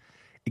time, which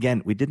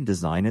again, we didn't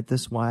design it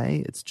this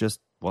way. It's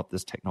just what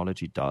this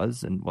technology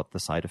does and what the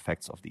side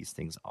effects of these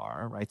things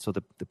are, right? So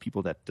the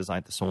people that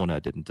designed the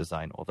sauna didn't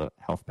design all the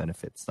health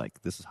benefits.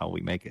 Like, this is how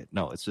we make it.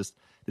 No, it's just,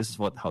 this is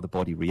how the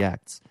body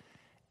reacts.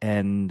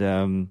 And,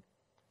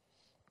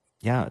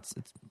 it's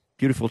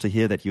beautiful to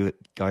hear that you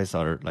guys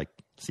are like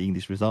seeing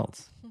these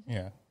results.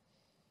 Yeah.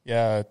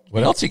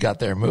 What else you got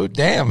there, Mood?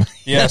 Damn.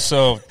 Yeah.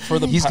 So for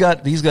the he's got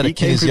a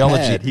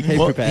kinesiology.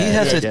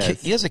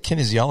 He has a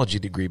kinesiology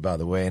degree, by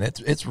the way, and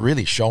it's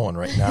really showing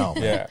right now.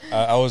 Yeah.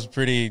 I was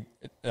pretty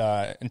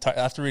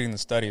after reading the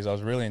studies, I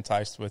was really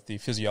enticed with the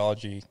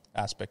physiology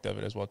aspect of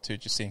it as well too.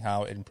 Just seeing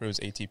how it improves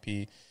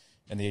ATP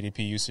and the ADP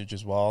usage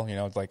as well.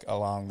 Like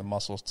allowing the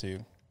muscles to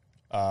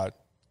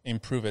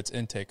improve its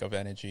intake of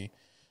energy.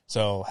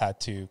 So had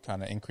to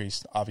kind of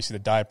increase. Obviously,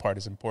 the diet part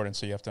is important.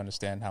 So you have to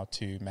understand how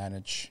to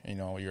manage,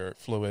 your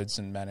fluids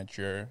and manage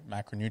your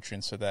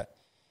macronutrients so that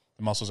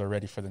the muscles are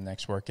ready for the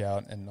next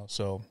workout, and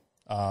also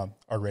are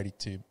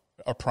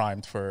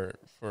primed for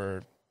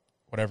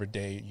whatever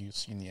day you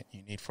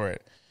need for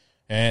it.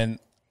 And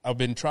I've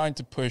been trying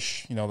to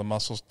push, the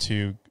muscles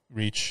to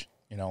reach,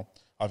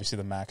 obviously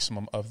the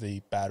maximum of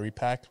the battery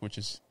pack, which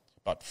is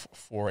about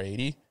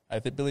 480. I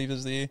believe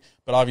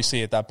but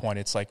obviously at that point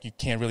it's like you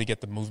can't really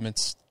get the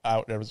movements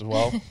out as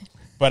well.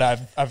 But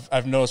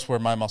I've noticed where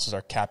my muscles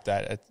are capped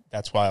at.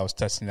 That's why I was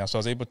testing now. So I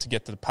was able to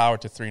get the power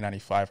to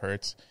 395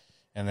 hertz,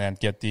 and then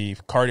get the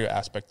cardio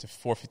aspect to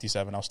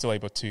 457. I was still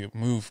able to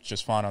move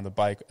just fine on the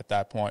bike at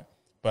that point.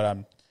 But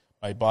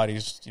my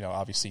body's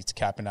obviously it's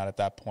capping out at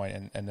that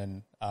point, and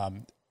then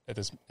at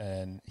this,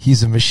 and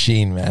He's a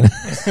machine, man.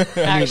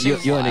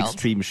 Actually, You're in wild.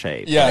 extreme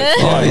shape. yeah.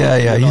 Oh, yeah.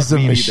 You're He's not a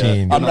really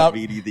machine. You're I'm not not-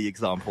 really the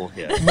example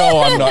here. No,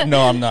 I'm not.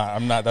 No,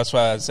 I'm not. That's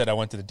why I said I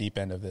went to the deep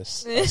end of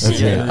this. That's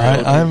it.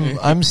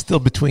 I'm still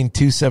between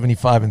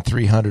 275 and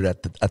 300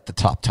 at the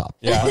top.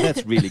 Yeah. Oh,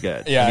 that's really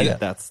good. Yeah, I mean,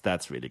 yeah.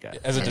 that's really good.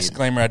 As a I mean,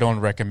 disclaimer, I don't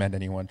recommend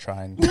anyone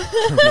trying.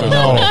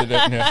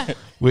 No.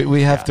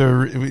 We have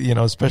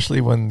to,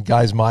 especially when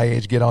guys my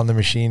age get on the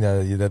machine,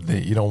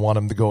 you don't want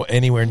them to go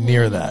anywhere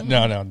near that.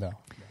 No.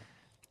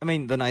 I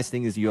mean, the nice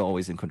thing is you're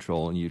always in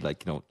control, and you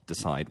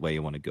decide where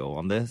you want to go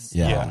on this.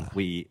 Yeah.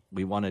 We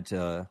wanted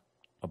to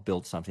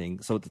build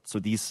something. So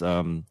these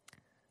parameters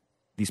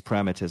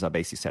are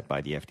basically set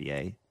by the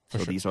FDA. So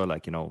sure. these are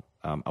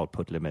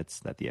output limits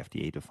that the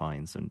FDA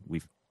defines, and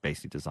we've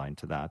basically designed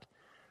to that.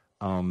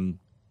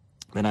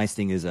 The nice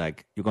thing is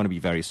you're going to be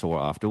very sore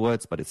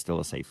afterwards, but it's still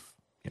a safe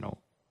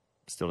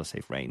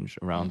range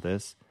around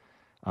this.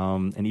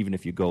 And even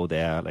if you go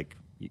there,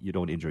 you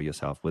don't injure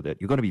yourself with it,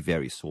 you're going to be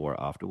very sore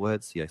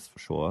afterwards. Yes, for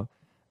sure.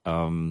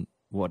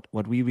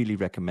 What we really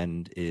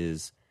recommend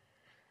is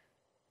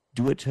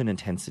do it to an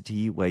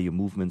intensity where your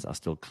movements are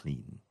still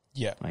clean.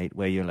 Yeah. Right.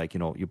 Where you're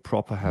you you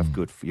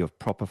have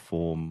proper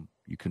form.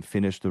 You can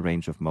finish the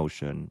range of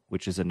motion,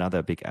 which is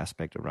another big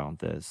aspect around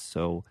this.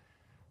 So,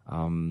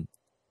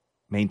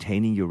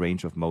 maintaining your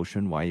range of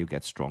motion while you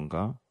get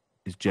stronger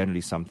is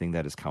generally something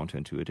that is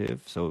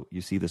counterintuitive. So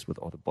you see this with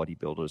all the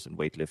bodybuilders and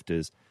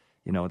weightlifters.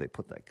 They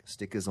put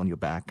stickers on your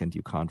back, and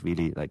you can't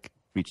really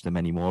reach them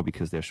anymore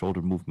because their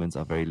shoulder movements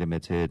are very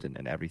limited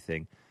and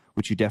everything,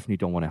 which you definitely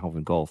don't want to have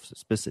in golf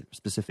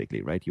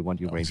specifically, right? You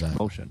want your range of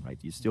motion, right?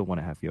 You still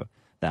want to have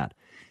that.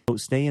 So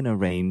stay in a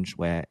range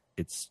where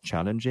it's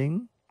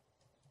challenging,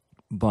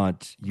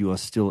 but you are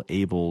still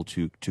able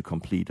to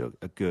complete a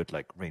good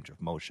range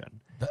of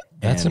motion.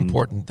 That's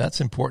important. That's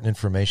important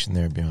information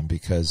there, Bjoern,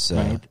 because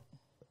right?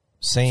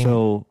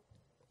 go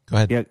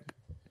ahead. Yeah.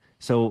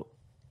 So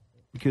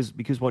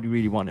because what you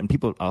really want, and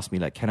people ask me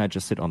can I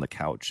just sit on the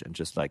couch and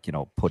just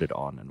put it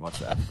on and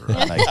whatsoever?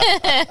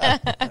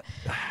 I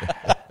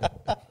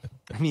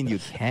mean, you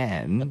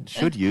can.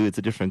 Should you? It's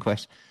a different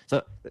question.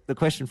 So the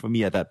question for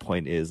me at that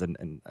point is,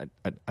 and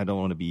I don't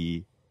want to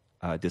be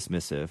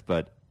dismissive,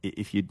 but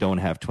if you don't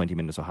have 20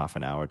 minutes or half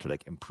an hour to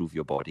improve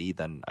your body,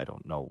 then I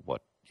don't know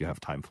what you have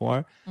time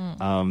for.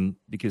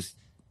 Because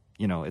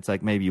it's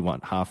maybe you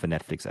want half a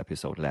Netflix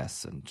episode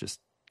less and just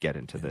get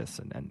into this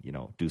and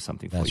do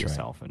something for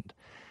yourself. Right.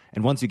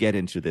 And once you get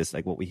into this,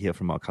 what we hear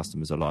from our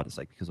customers a lot is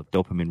because of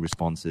dopamine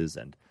responses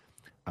and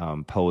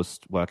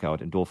post-workout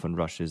endorphin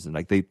rushes, and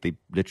they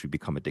literally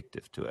become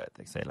addictive to it.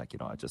 They say I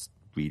just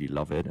really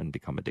love it and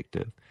become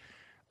addictive.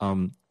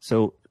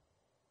 So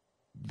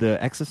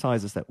the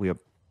exercises that we are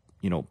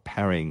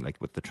pairing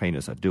what the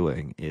trainers are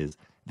doing is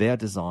they are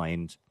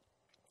designed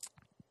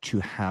to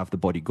have the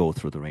body go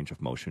through the range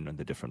of motion and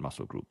the different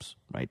muscle groups,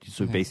 right?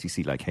 So basically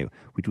see hey,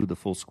 we do the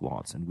full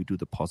squats, and we do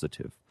the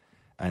positive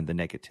and the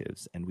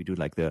negatives, and we do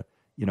the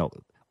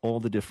all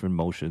the different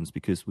motions,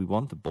 because we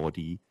want the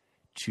body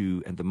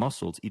and the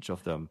muscles, each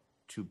of them,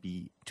 to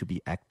be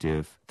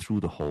active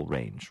through the whole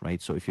range,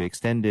 right? So if you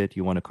extend it,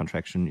 you want a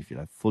contraction. If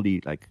you're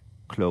fully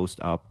closed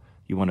up,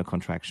 you want a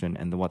contraction.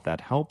 And what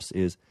that helps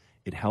is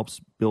it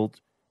helps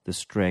build the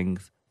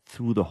strength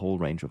through the whole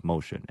range of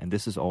motion. And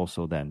this is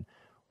also then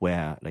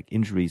where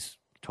injuries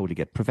totally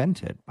get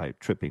prevented by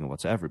tripping or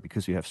whatsoever,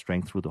 because you have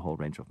strength through the whole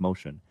range of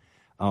motion.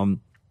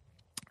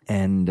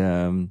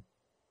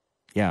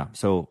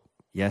 So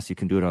yes, you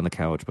can do it on the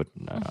couch, but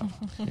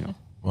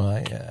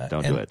Well,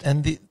 don't do it.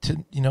 And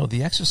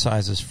the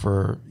exercises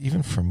for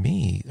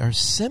me are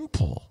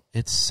simple.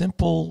 It's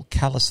simple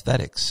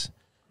calisthenics.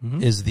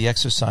 Is the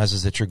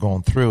exercises that you're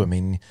going through. I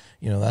mean,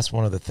 that's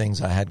one of the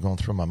things I had going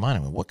through my mind.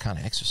 I mean, what kind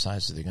of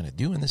exercises are they going to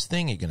do in this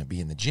thing? You're going to be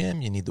in the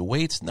gym. You need the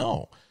weights.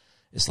 No,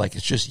 it's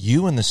it's just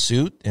you in the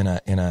suit in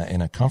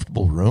a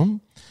comfortable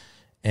room,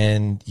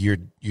 and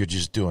you're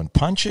just doing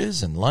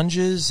punches and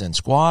lunges and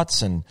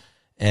squats, and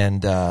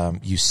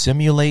you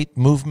simulate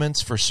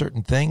movements for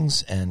certain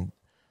things. And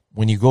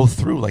when you go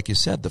through, like you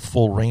said, the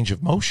full range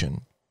of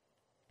motion,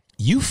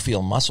 you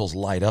feel muscles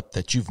light up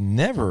that you've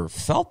never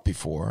felt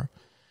before.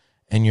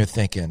 And you're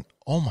thinking,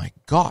 oh my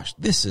gosh,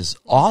 this is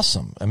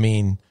awesome. I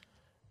mean,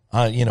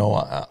 I'm going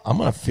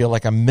to feel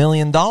like $1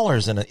 million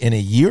in a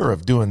year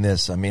of doing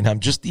this. I mean, I'm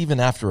just, even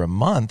after a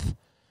month,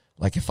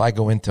 if I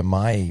go into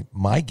my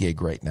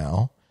gig right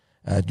now,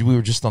 we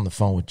were just on the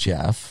phone with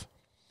Jeff.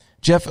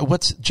 Jeff,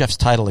 what's Jeff's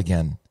title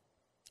again?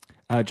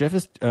 Jeff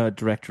is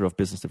director of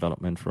business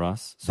development for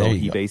us. So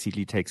he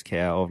basically takes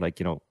care of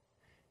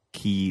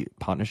key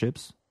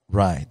partnerships.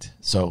 Right.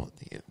 So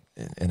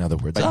in other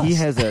words, but he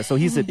has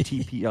he's a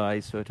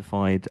TPI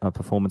certified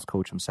performance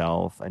coach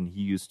himself, and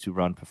he used to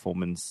run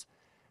performance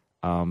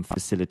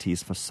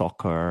facilities for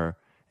soccer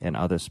and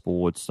other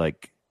sports,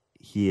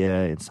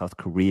 here in South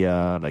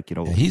Korea,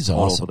 he's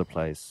all awesome. over the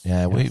place.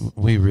 Yeah, yes.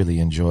 we really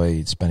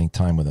enjoy spending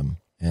time with him,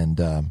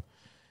 and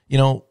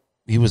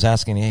he was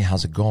asking, hey,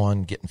 how's it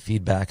going, getting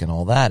feedback and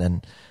all that,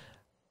 and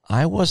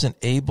I wasn't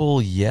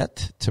able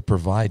yet to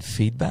provide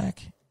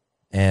feedback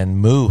and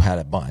Moo had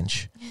a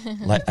bunch,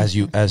 like as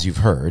you've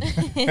heard,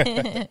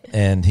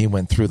 and he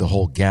went through the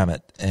whole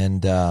gamut.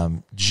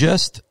 And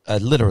just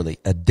literally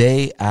a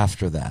day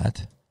after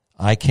that,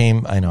 I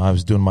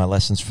was doing my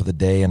lessons for the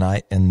day,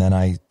 and then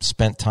I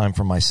spent time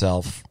for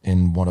myself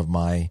in one of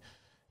my,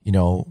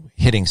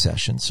 hitting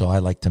sessions. So I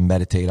like to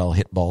meditate. I'll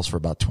hit balls for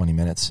about 20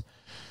 minutes.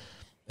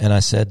 And I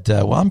said,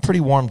 well, I'm pretty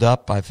warmed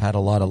up. I've had a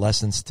lot of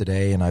lessons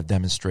today, and I've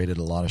demonstrated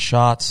a lot of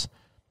shots.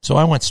 So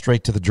I went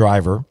straight to the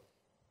driver.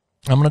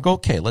 I'm going to go,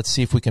 okay, let's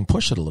see if we can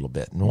push it a little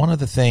bit. And one of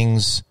the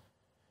things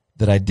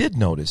that I did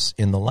notice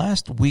in the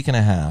last week and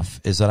a half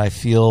is that I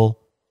feel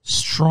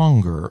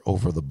stronger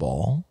over the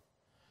ball,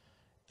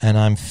 and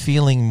I'm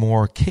feeling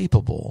more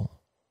capable.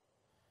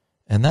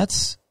 And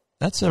that's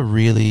a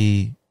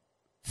really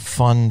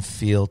fun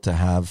feel to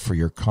have for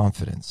your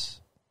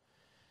confidence.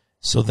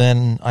 So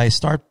then I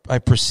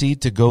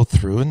proceed to go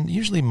through, and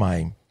usually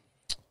my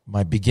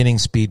beginning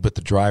speed with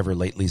the driver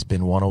lately has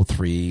been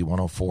 103,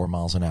 104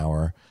 miles an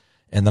hour.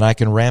 And then I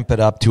can ramp it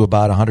up to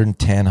about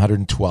 110,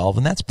 112,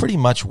 and that's pretty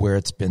much where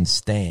it's been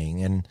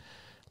staying. And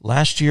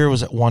last year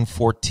was at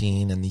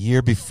 114, and the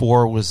year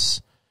before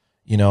was,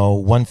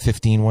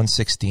 115,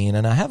 116,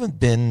 and I haven't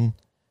been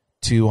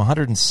to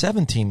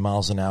 117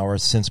 miles an hour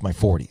since my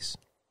 40s.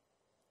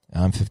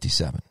 I'm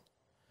 57.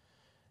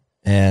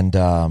 And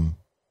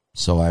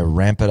so I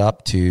ramp it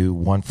up to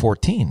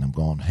 114. I'm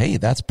going, hey,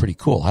 that's pretty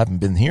cool. I haven't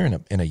been here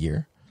in a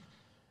year.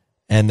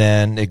 And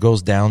then it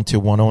goes down to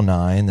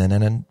 109, and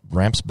then it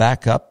ramps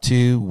back up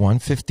to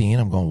 115.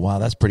 I'm going, wow,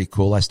 that's pretty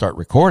cool. I start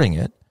recording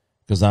it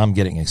because I'm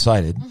getting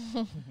excited.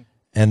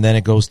 And then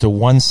it goes to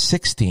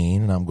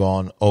 116, and I'm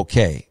going,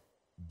 okay,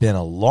 been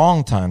a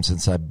long time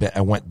since I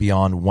went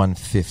beyond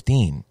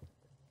 115.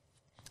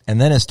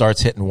 And then it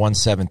starts hitting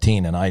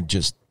 117, and I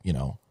just,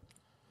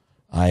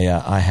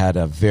 I had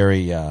a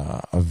very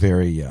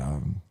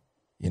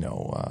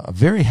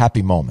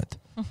happy moment.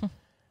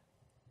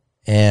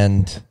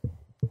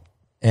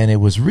 And it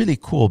was really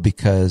cool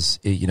because,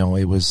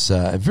 it was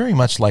very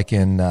much like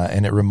and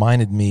it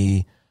reminded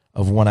me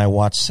of when I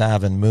watched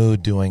Sav and Moo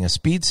doing a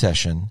speed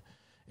session.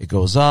 It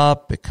goes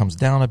up, it comes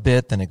down a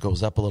bit, then it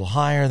goes up a little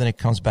higher, then it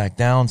comes back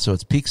down. So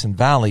it's peaks and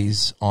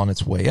valleys on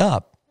its way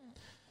up.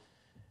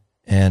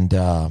 And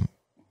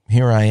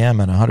here I am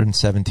at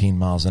 117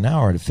 miles an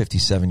hour at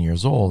 57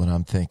 years old, and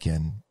I'm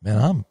thinking,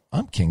 man,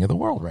 I'm king of the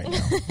world right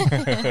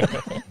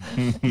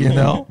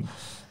now.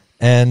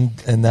 And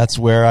that's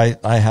where I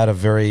had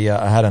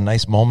a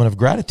nice moment of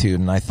gratitude,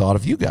 and I thought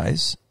of you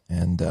guys,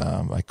 and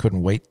I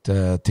couldn't wait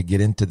to get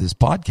into this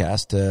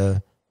podcast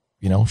to,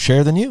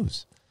 share the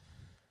news.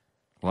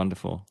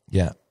 Wonderful.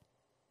 Yeah.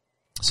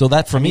 So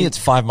that for me, it's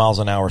 5 miles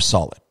an hour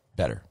solid,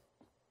 better.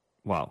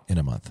 Wow. In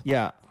a month.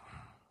 Yeah.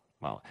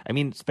 Wow.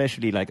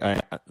 Especially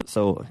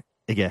so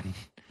again,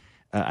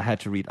 I had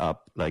to read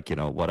up,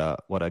 what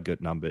are good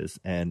numbers,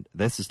 and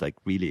this is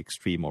really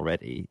extreme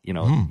already. You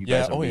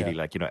guys are really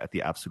at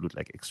the absolute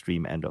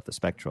extreme end of the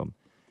spectrum.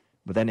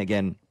 But then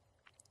again,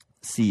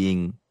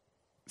 seeing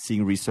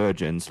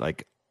resurgence,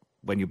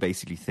 when you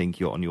basically think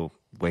you're on your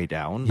way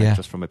down,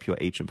 just from a pure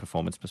age and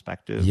performance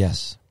perspective.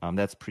 Yes,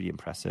 that's pretty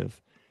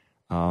impressive.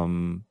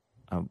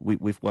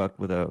 We've worked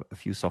with a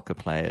few soccer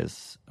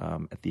players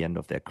at the end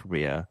of their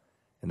career,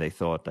 and they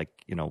thought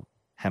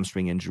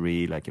hamstring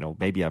injury,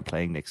 maybe I'm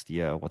playing next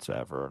year,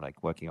 whatsoever,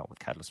 working out with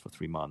Katalyst for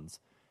 3 months,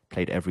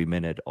 played every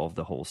minute of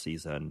the whole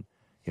season,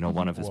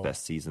 one of his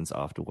best seasons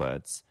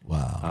afterwards.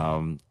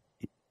 Wow.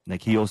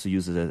 He also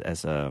uses it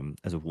as a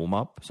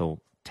warm-up,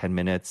 so 10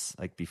 minutes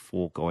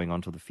before going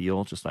onto the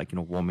field, just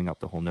warming up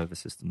the whole nervous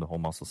system, the whole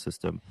muscle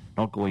system,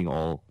 not going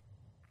all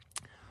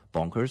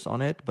bonkers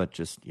on it, but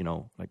just,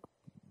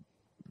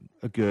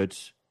 a good,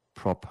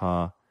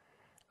 proper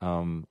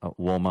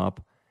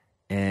warm-up.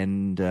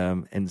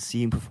 And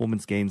seeing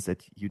performance gains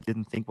that you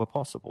didn't think were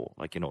possible,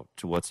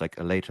 towards a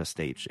later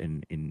stage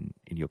in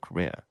your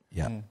career.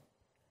 Yeah.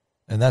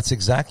 And that's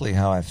exactly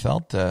how I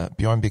felt,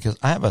 Bjoern, because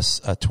I have a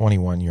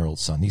 21-year-old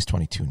son. He's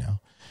 22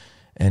 now.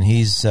 And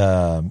he's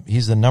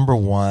the number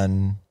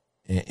one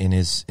in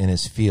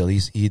his field.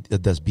 He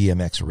does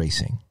BMX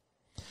racing.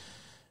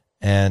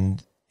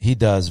 And he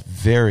does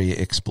very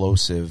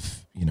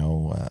explosive,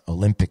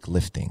 Olympic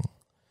lifting.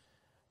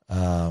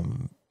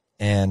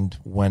 And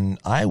when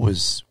I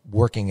was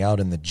working out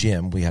in the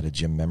gym, we had a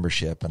gym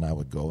membership, and I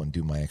would go and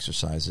do my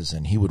exercises,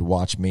 and he would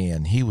watch me,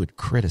 and he would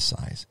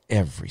criticize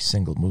every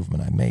single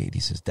movement I made. He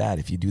says, Dad,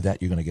 if you do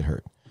that, you're going to get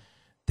hurt.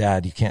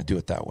 Dad, you can't do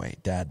it that way.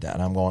 Dad.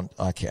 And I'm going,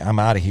 okay, I'm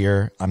out of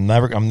here. I'm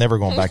never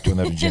going back to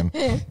another gym.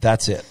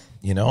 That's it,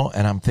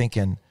 And I'm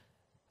thinking,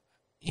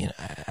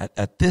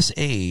 at this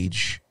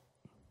age,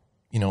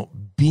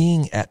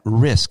 being at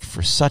risk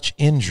for such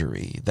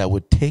injury that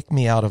would take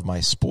me out of my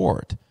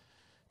sport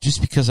just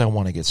because I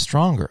want to get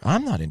stronger,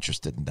 I'm not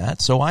interested in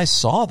that. So I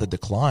saw the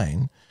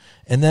decline,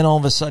 and then all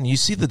of a sudden you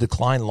see the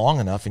decline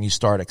long enough and you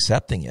start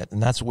accepting it. And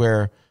that's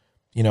where,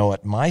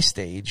 at my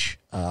stage,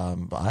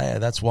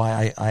 that's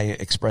why I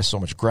express so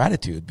much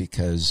gratitude,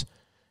 because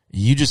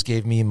you just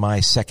gave me my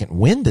second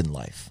wind in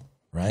life,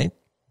 right?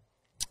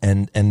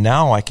 And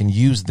now I can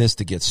use this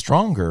to get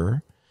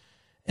stronger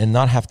and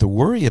not have to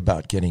worry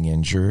about getting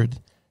injured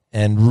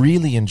and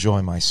really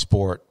enjoy my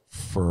sport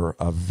for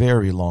a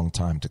very long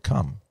time to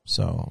come.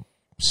 So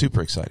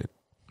super excited.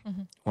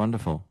 Mm-hmm.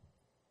 Wonderful.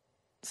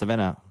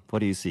 Savannah,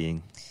 what are you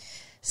seeing?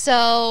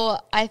 So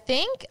I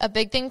think a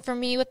big thing for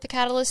me with the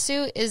Katalyst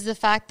suit is the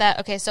fact that,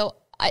 okay, so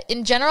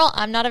in general,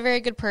 I'm not a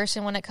very good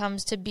person when it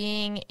comes to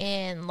being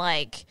in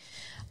like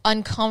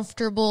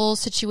uncomfortable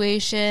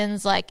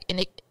situations, like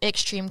in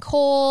extreme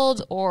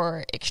cold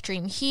or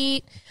extreme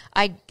heat.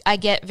 I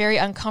get very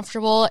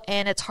uncomfortable,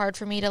 and it's hard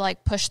for me to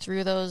like push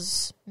through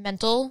those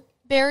mental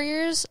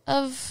barriers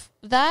of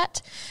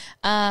that.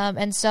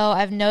 And so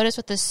I've noticed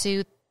with the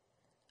suit,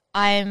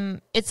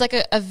 it's like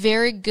a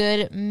very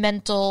good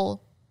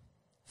mental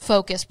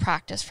focus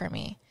practice for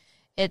me.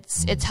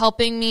 It's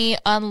helping me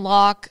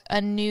unlock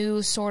a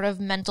new sort of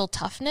mental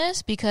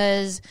toughness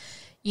because,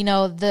 you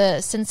know,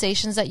 the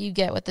sensations that you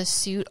get with the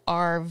suit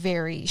are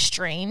very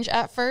strange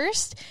at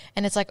first.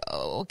 And it's like,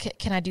 oh,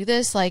 can I do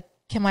this? Like,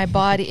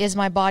 is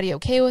my body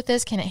okay with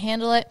this? Can it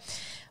handle it?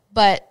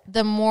 But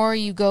the more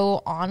you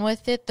go on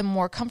with it, the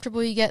more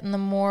comfortable you get and the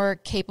more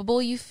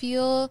capable you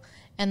feel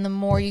and the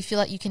more you feel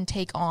that you can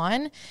take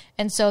on.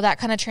 And so that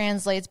kind of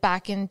translates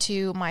back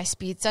into my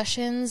speed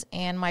sessions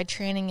and my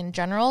training in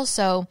general.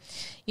 So,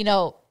 you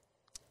know,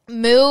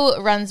 Moo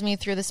runs me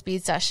through the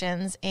speed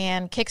sessions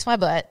and kicks my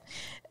butt.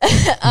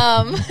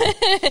 But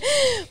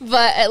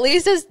at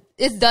least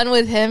it's done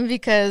with him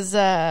because,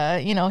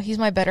 you know, he's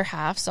my better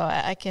half. So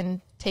I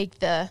can take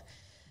the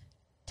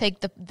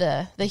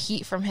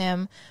heat from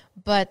him.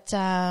 But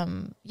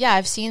yeah,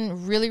 I've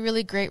seen really,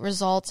 really great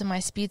results in my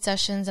speed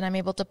sessions, and I'm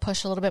able to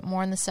push a little bit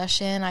more in the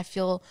session. I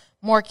feel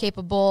more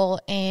capable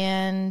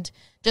and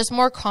just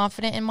more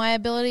confident in my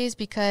abilities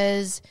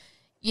because,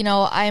 you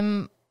know,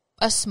 I'm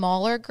a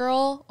smaller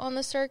girl on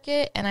the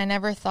circuit, and I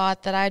never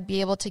thought that I'd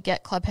be able to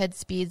get clubhead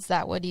speeds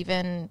that would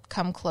even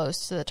come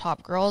close to the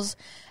top girls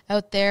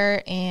out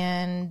there.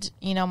 And,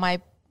 you know,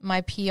 my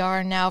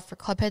PR now for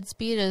clubhead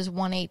speed is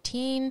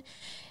 118,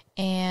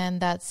 and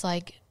that's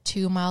like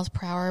 2 miles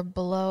per hour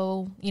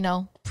below, you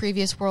know,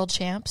 previous world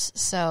champs.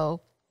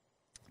 So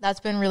that's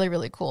been really,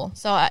 really cool.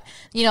 So, I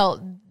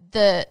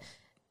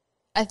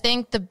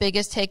think the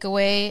biggest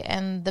takeaway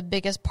and the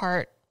biggest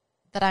part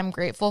that I'm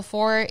grateful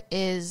for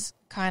is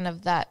kind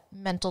of that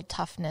mental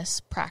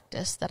toughness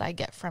practice that I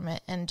get from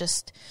it, and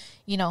just,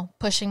 you know,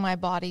 pushing my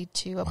body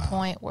to a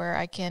point where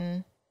I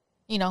can,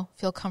 you know,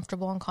 feel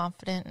comfortable and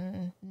confident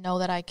and know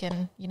that I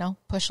can, you know,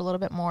 push a little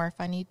bit more if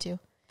I need to.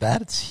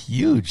 That's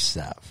huge,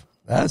 Sav.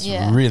 That's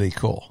really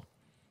cool.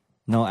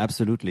 No,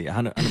 absolutely.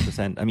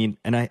 100%. I mean,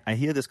 and I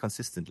hear this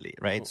consistently,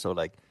 right? So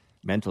like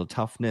mental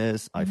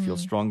toughness, I feel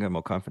stronger,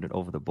 more confident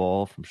over the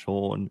ball from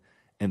Shawn.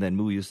 And then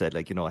Moo, you said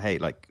like, you know, hey,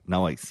 like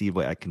now I see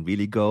where I can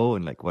really go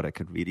and like what I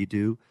could really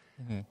do.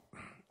 Mm-hmm.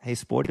 Hey,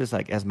 sport is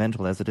like as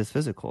mental as it is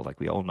physical. Like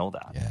we all know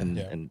that.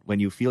 Yeah. And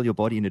when you feel your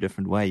body in a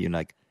different way, you're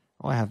like,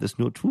 oh, I have this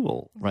new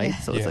tool, right?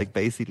 So it's like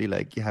basically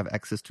like you have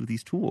access to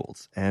these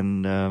tools.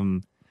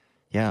 And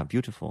yeah,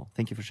 beautiful.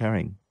 Thank you for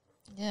sharing.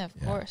 Yeah, of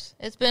course.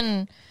 It's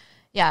been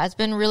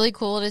really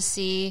cool to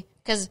see,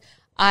 because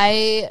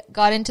I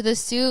got into the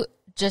suit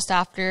just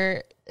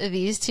after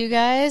these two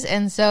guys,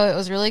 and so it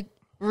was really,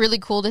 really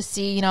cool to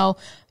see, you know,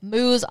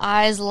 Moo's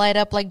eyes light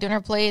up like dinner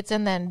plates,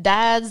 and then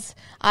Dad's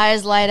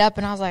eyes light up,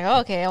 and I was like, oh,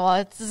 okay,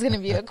 well, this is going to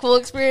be a cool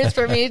experience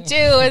for me too,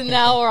 and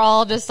now we're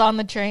all just on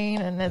the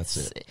train, and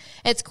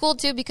it's cool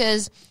too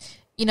because,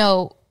 you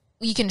know,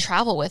 you can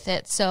travel with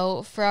it.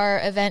 So for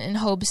our event in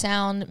Hobe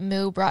Sound,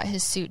 Moo brought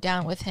his suit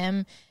down with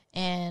him,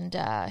 and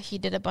he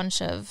did a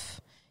bunch of,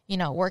 you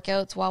know,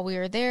 workouts while we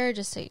were there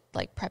just to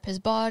like prep his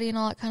body and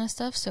all that kind of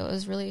stuff. So it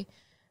was really,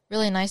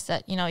 really nice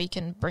that, you know, you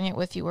can bring it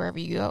with you wherever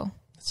you go.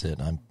 That's it.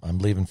 I'm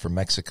leaving for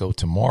Mexico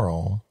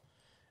tomorrow,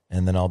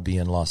 and then I'll be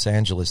in Los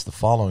Angeles the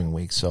following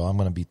week. So I'm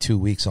going to be 2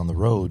 weeks on the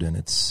road, and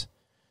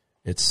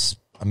it's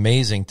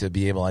amazing to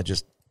be able, I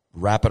just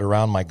wrap it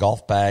around my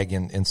golf bag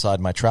and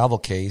inside my travel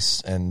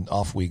case, and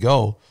off we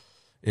go.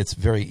 It's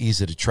very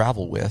easy to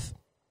travel with.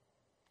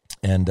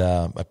 And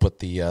I put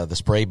the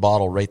spray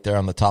bottle right there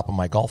on the top of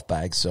my golf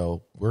bag,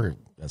 so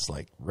that's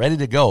like ready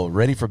to go,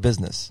 ready for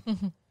business.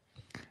 Mm-hmm.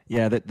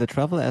 Yeah, the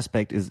travel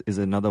aspect is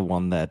another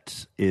one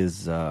that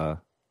is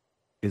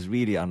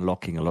really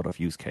unlocking a lot of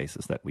use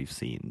cases that we've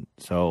seen.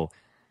 So,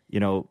 you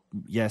know,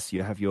 yes,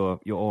 you have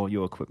all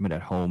your equipment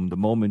at home. The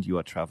moment you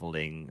are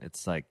traveling,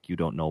 it's like you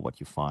don't know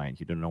what you find,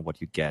 you don't know what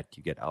you get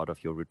out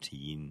of your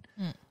routine.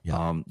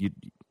 Yeah.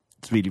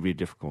 It's really, really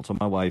difficult. So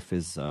my wife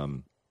is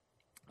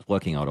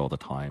working out all the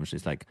time. She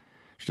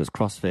does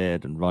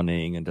CrossFit and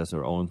running and does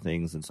her own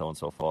things and so on and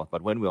so forth.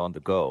 But when we're on the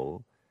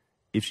go,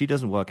 if she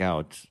doesn't work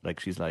out, like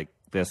she's like,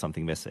 there's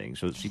something missing.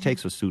 So she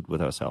takes her suit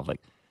with herself.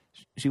 Like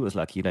she was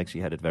lucky, like she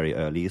had it very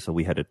early. So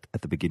we had it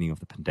at the beginning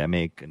of the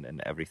pandemic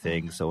and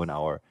everything. So in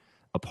our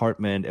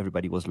apartment,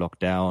 everybody was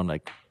locked down.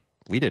 Like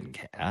we didn't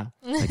care.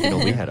 Like, you know,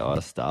 we had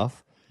our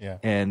stuff. Yeah.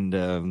 And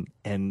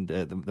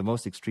the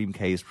most extreme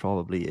case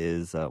probably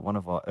is one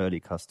of our early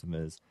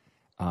customers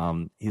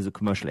He's a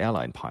commercial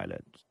airline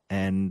pilot,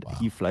 and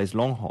he flies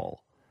long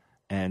haul,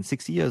 and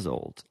 60 years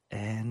old.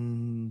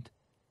 And,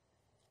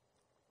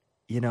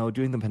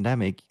 during the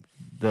pandemic,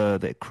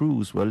 the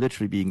crews were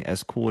literally being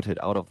escorted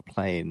out of the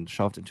plane,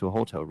 shoved into a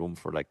hotel room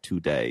for like 2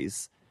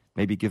 days,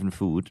 maybe given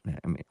food,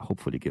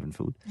 hopefully given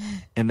food,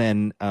 and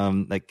then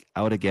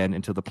out again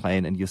into the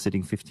plane, and you're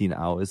sitting 15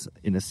 hours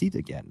in a seat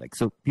again.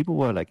 So people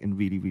were in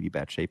really, really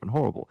bad shape and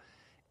horrible.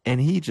 And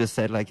he just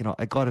said,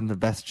 I got in the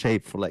best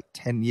shape for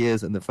 10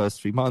 years in the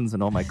first 3 months,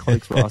 and all my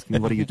colleagues were asking me,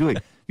 what are you doing?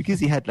 Because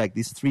he had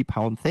this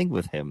 3-pound thing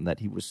with him that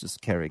he was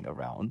just carrying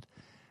around,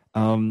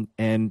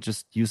 and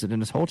just use it in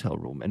his hotel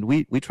room. And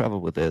we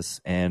travel with this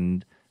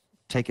and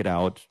take it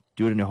out,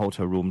 do it in your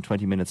hotel room.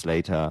 20 minutes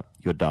later,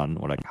 you're done,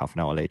 or half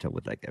an hour later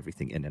with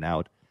everything in and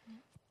out.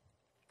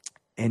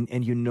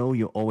 And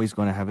you're always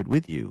going to have it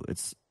with you.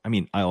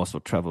 I also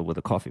travel with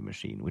a coffee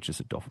machine, which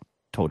is a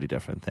totally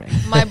different thing.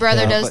 My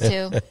brother does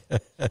too.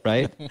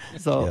 Right?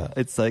 So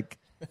it's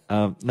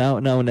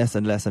now less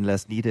and less and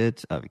less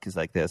needed, because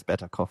there's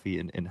better coffee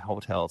in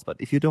hotels. But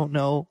if you don't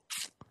know,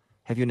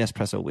 have your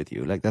Nespresso with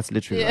you. That's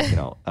literally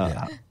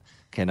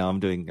okay, now I'm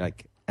doing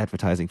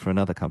advertising for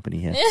another company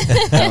here.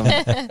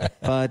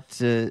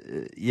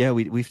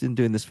 We've been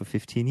doing this for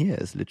 15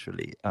 years,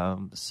 literally.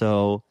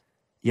 The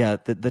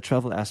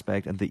travel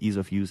aspect and the ease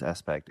of use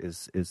aspect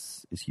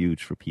is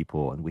huge for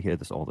people, and we hear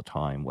this all the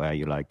time. Where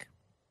you're I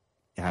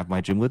have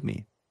my gym with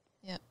me.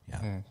 Yep.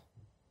 Yeah.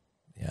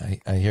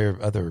 I hear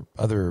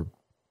other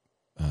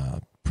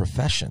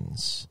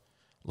professions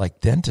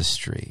like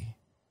dentistry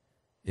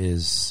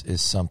is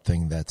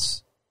something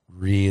that's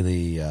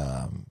really.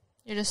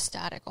 You're just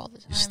static all the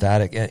time. You're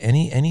static.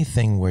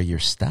 Anything where you're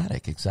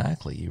static,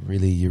 exactly. You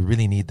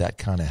really need that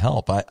kind of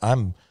help. I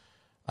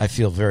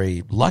feel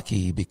very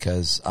lucky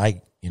because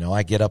I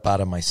get up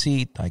out of my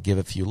seat, I give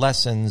a few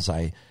lessons,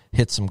 I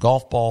hit some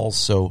golf balls.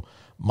 So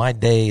my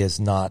day is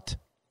not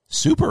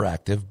super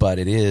active, but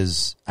it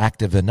is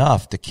active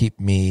enough to keep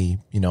me,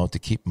 to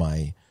keep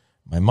my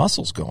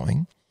muscles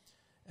going.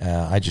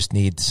 I just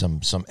need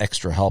some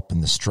extra help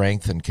in the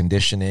strength and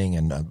conditioning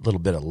and a little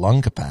bit of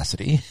lung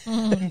capacity,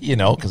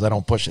 because I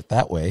don't push it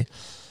that way.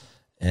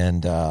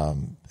 And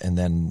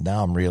then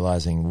now I'm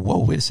realizing, whoa,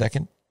 wait a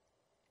second.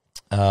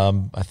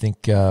 I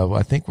think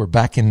we're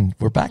back in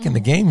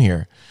the game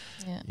here.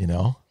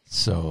 Yeah.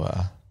 So.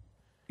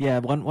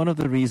 One of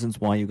the reasons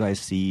why you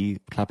guys see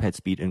club head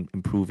speed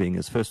improving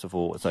is, first of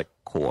all, it's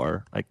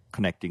core,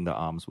 connecting the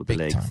arms with the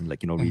legs time.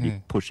 and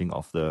really pushing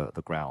off the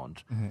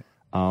ground. Mm-hmm.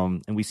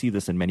 And we see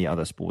this in many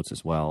other sports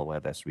as well, where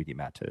this really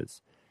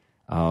matters.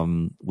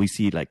 We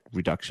see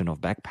reduction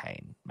of back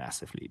pain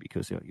massively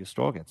because your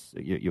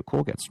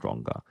core gets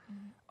stronger.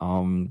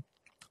 Mm-hmm.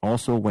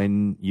 Also,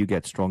 when you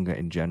get stronger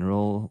in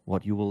general,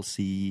 what you will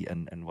see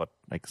and what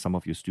some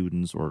of your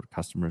students or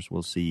customers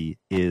will see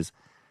is,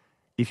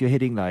 if you're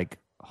hitting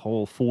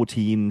hole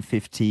 14,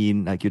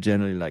 15, you're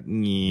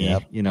generally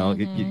Yep.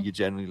 you're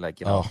generally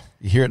you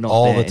hear it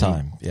all the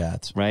time.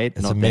 It's right.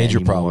 It's not a major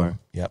anymore. problem.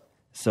 Yep.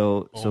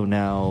 So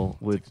now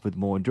with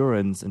more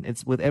endurance, and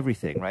it's with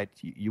everything, right?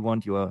 You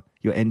want your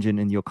engine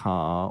in your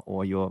car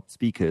or your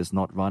speakers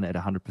not run at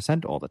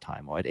 100% all the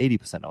time or at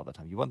 80% all the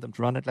time. You want them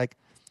to run at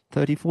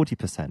 30,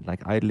 40%,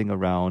 idling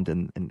around,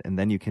 and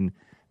then you can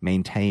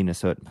maintain a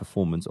certain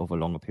performance over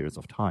longer periods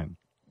of time.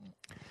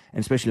 And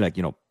especially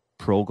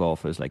pro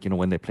golfers,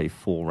 when they play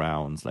 4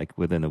 rounds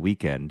within a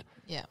weekend,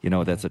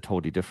 that's a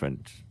totally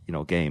different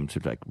game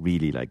to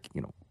really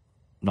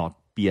not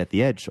be at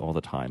the edge all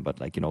the time, but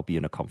be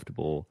in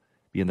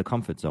the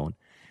comfort zone.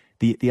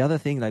 The other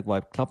thing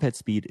why club head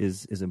speed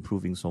is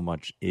improving so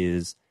much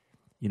is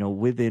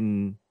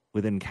within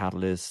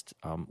Katalyst,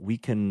 we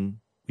can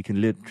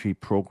literally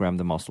program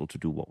the muscle to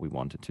do what we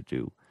want it to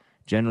do.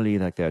 Generally,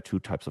 there are 2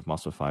 types of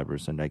muscle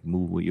fibers, and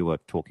you were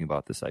talking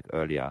about this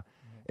earlier.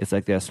 It's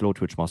there are slow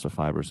twitch muscle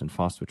fibers and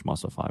fast twitch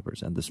muscle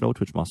fibers. And the slow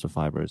twitch muscle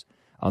fibers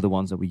are the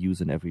ones that we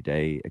use in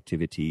everyday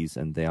activities,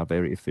 and they are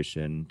very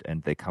efficient,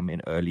 and they come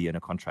in early in a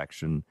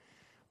contraction.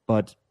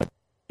 But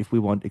if we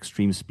want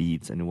extreme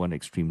speeds and we want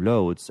extreme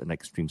loads and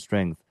extreme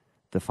strength,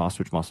 the fast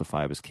twitch muscle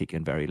fibers kick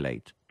in very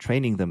late.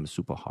 Training them is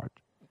super hard.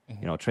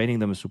 Training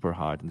them is super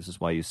hard. And this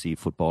is why you see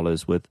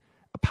footballers with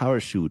a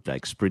parachute,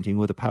 sprinting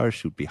with a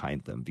parachute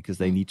behind them, because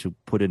they need to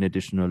put an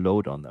additional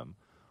load on them.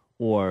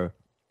 Or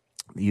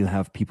you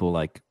have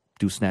people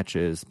do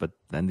snatches, but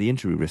then the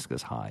injury risk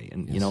is high.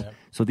 And,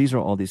 so these are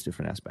all these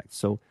different aspects.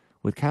 So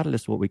with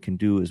Katalyst, what we can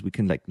do is we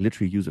can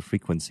literally use a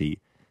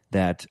frequency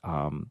that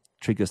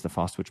triggers the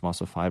fast twitch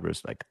muscle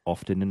fibers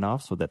often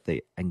enough so that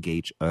they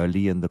engage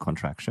early in the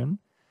contraction.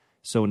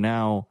 So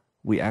now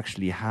we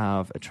actually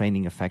have a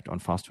training effect on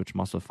fast twitch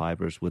muscle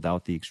fibers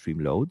without the extreme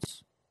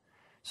loads.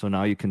 So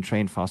now you can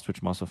train fast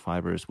twitch muscle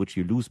fibers, which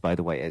you lose, by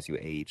the way, as you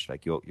age.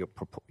 Your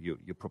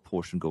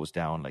proportion goes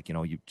down.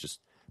 You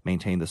just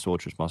maintain the slow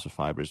twitch muscle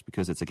fibers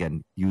because it's,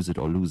 again, use it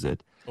or lose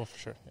it. Oh, for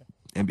sure. Yeah.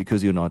 And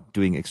because you're not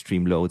doing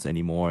extreme loads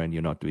anymore and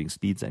you're not doing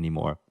speeds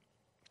anymore,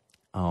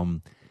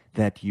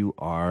 that you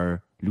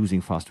are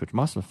losing fast twitch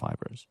muscle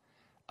fibers.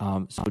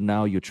 So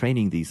now you're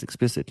training these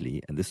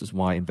explicitly, and this is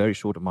why in very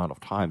short amount of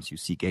times you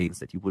see gains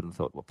that you wouldn't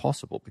thought were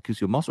possible because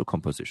your muscle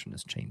composition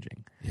is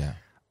changing. Yeah.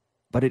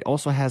 But it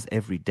also has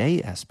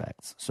everyday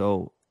aspects.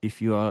 So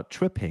if you are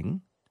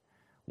tripping,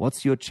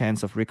 what's your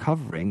chance of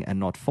recovering and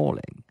not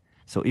falling?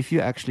 So if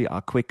you actually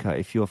are quicker,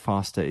 if you're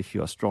faster, if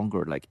you are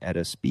stronger, like at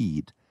a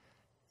speed,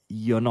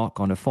 you're not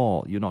going to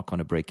fall. You're not going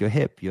to break your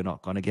hip. You're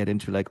not going to get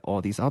into like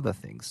all these other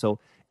things. So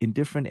in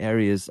different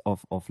areas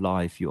of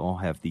life, you all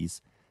have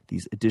these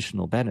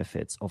additional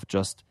benefits of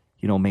just,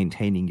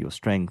 maintaining your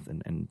strength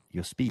and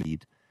your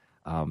speed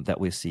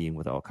that we're seeing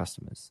with our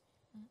customers.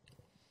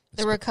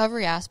 The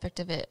recovery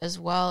aspect of it as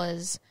well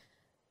is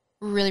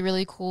really,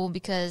 really cool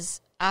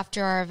because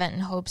after our event in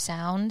Hope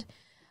Sound,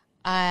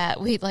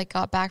 we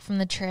got back from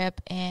the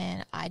trip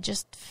and I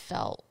just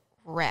felt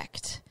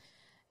wrecked.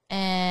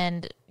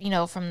 And,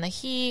 from the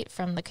heat,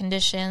 from the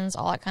conditions,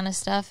 all that kind of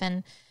stuff.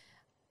 And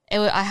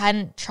I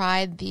hadn't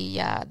tried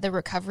the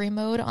recovery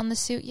mode on the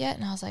suit yet.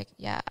 And I was like,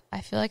 yeah,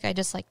 I feel like I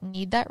just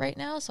need that right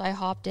now. So I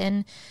hopped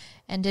in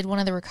and did one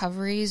of the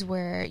recoveries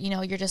where,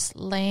 you're just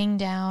laying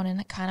down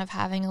and kind of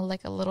having a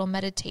little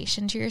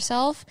meditation to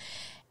yourself.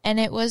 And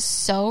it was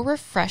so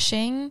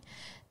refreshing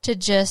to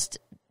just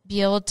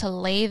be able to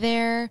lay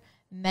there,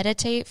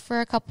 meditate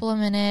for a couple of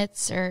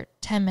minutes or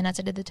 10 minutes.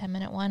 I did the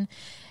 10-minute one.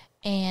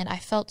 And I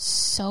felt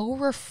so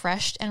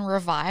refreshed and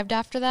revived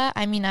after that.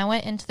 I mean, I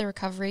went into the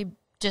recovery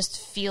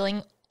just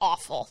feeling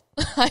awful.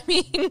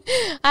 I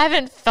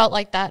haven't felt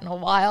like that in a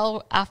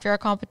while after a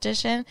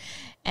competition.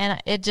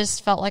 And it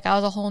just felt like I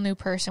was a whole new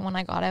person when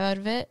I got out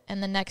of it.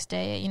 And the next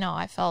day,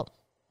 I felt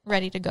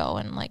ready to go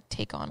and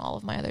take on all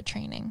of my other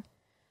training.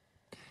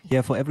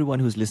 Yeah, for everyone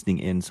who's listening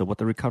in, so what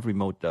the recovery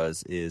mode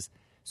does is,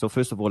 so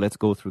first of all, let's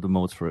go through the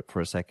modes for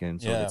a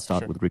second. So let's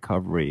start with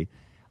recovery.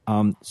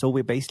 So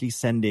we're basically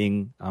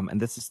sending,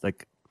 and this is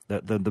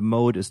the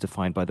mode is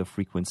defined by the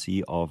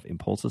frequency of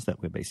impulses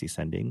that we're basically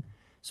sending.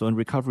 So in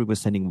recovery, we're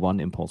sending 1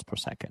 impulse per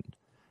second.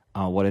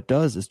 What it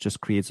does is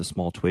just creates a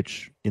small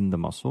twitch in the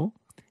muscle,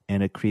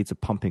 and it creates a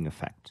pumping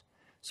effect.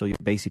 So you're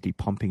basically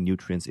pumping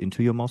nutrients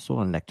into your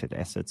muscle and lactic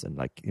acids and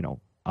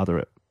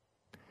other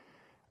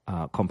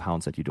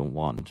compounds that you don't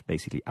want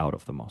basically out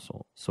of the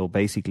muscle. So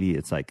basically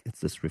it's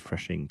this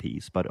refreshing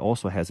piece, but it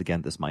also has,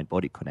 again, this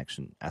mind-body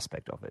connection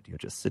aspect of it. You're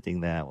just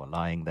sitting there or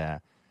lying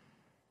there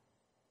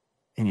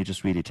and you're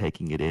just really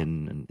taking it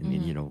in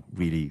and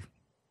really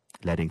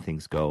letting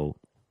things go.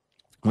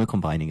 We're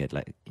combining it,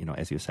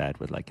 as you said,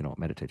 with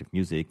meditative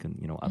music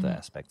and, other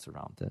aspects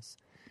around this.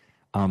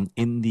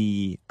 In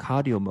the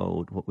cardio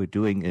mode, what we're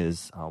doing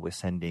is we're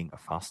sending a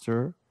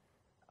faster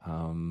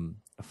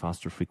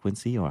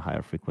frequency or a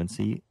higher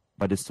frequency,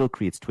 but it still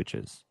creates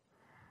twitches.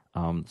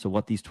 So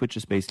what these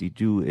twitches basically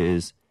do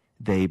is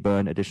they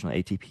burn additional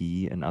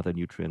ATP and other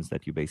nutrients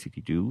that you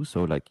basically do.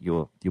 So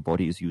your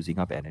body is using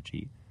up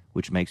energy,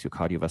 which makes your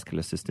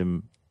cardiovascular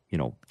system,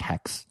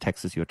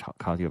 taxes your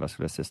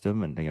cardiovascular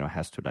system and,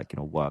 has to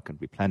work and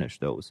replenish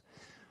those.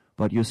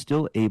 But you're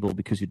still able,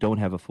 because you don't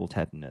have a full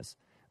tetanus,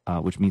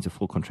 which means a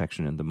full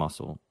contraction in the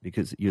muscle,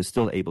 because you're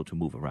still able to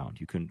move around.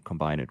 You can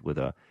combine it with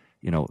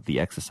the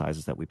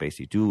exercises that we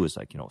basically do is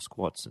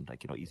squats and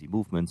easy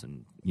movements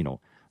and,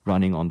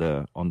 running on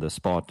the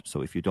spot.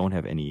 So if you don't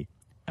have any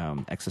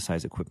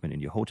exercise equipment in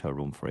your hotel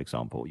room, for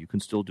example, you can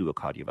still do a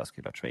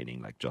cardiovascular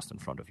training just in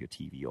front of your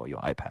TV or your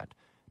iPad.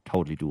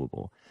 Totally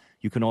doable.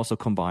 You can also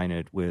combine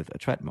it with a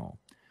treadmill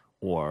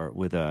or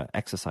with an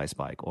exercise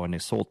bike or an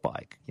assault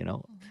bike,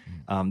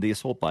 The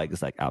assault bike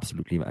is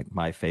absolutely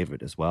my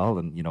favorite as well.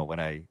 And,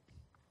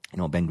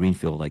 when Ben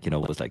Greenfield, was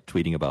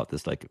tweeting about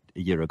this a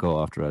year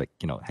ago after,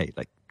 hey,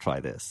 try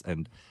this.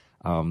 And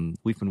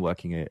we've been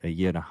working a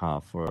year and a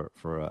half for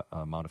a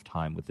amount of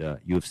time with the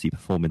UFC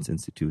Performance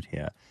Institute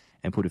here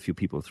and put a few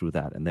people through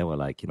that. And they were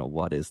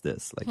what is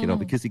this?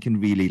 Because you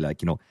can really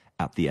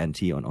up the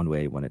ante on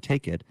where you want to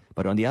take it.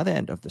 But on the other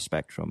end of the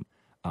spectrum,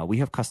 we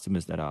have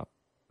customers that are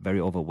very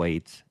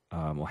overweight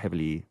or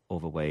heavily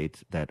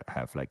overweight that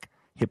have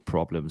hip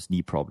problems,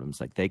 knee problems,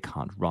 they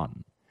can't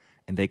run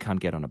and they can't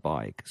get on a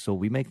bike. So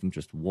we make them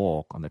just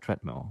walk on the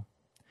treadmill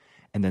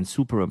and then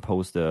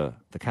superimpose the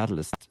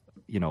Katalyst,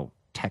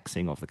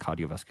 taxing of the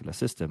cardiovascular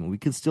system. And we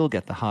can still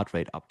get the heart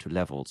rate up to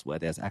levels where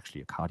there's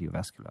actually a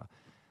cardiovascular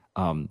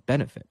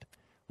benefit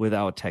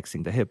without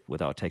taxing the hip,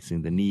 without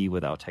taxing the knee,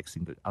 without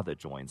taxing the other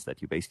joints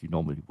that you basically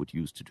normally would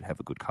use to have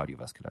a good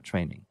cardiovascular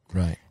training.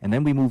 Right. And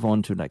then we move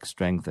on to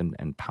strength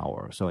and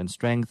power. So in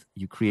strength,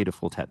 you create a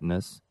full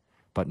tetanus,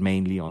 but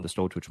mainly on the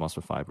slow twitch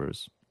muscle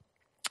fibers,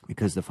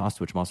 because the fast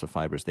twitch muscle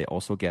fibers, they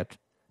also get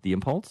the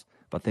impulse,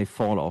 but they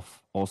fall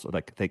off also.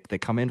 They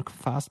come in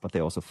fast, but they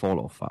also fall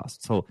off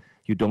fast. So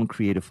you don't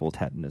create a full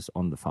tetanus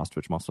on the fast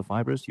twitch muscle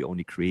fibers. You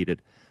only create it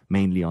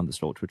mainly on the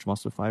slow twitch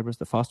muscle fibers.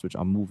 The fast twitch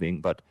are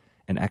moving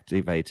and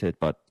activated,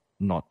 but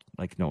not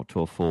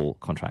to a full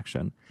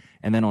contraction.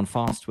 And then on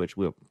fast twitch,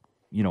 we're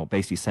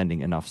basically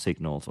sending enough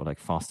signals or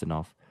fast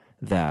enough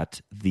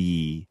that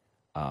the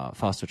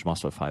fast twitch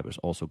muscle fibers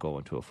also go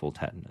into a full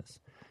tetanus.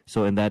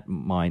 So in that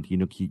mind,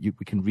 we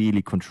can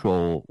really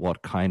control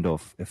what kind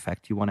of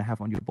effect you want to have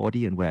on your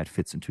body and where it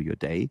fits into your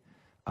day.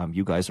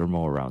 You guys are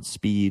more around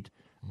speed.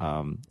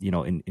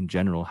 In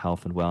general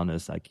health and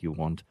wellness, like you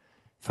want,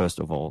 first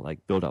of all,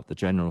 like build up the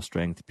general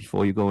strength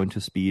before you go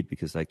into speed,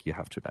 because like you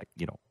have to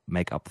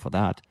make up for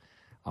that.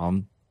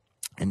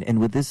 And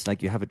with this,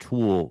 like you have a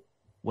tool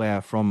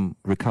where from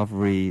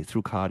recovery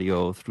through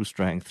cardio, through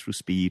strength, through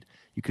speed,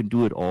 you can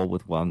do it all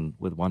with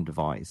one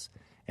device.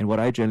 And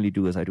what I generally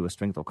do is I do a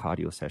strength or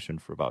cardio session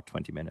for about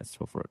 20 minutes,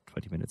 so for a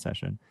 20-minute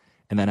session.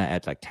 And then I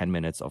add like 10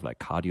 minutes of like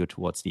cardio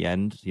towards the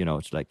end,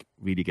 to like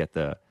really get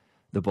the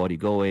body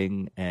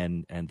going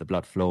and the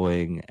blood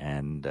flowing.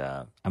 And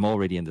I'm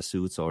already in the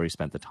suit, so I already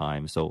spent the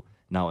time. So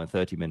now in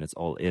 30 minutes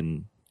all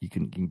in, you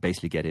can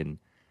basically get in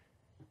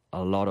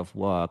a lot of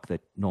work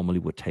that normally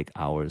would take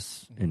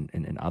hours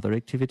in other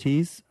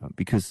activities,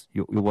 because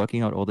you're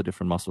working out all the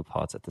different muscle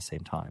parts at the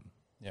same time.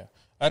 Yeah.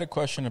 I had a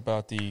question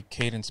about the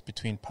cadence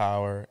between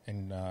power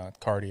and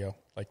cardio,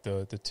 like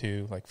the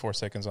two, like 4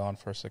 seconds on,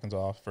 4 seconds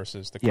off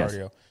versus the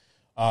cardio.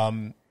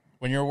 Yes.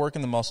 When you're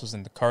working the muscles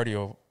in the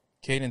cardio,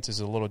 cadence is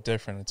a little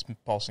different. It's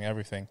pulsing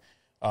everything.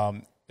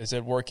 Is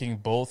it working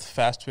both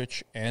fast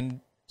twitch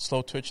and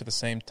slow twitch at the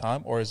same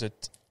time, or is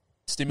it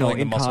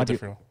stimulating the muscle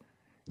differently?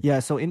 Yeah,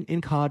 so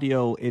in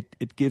cardio,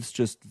 it gives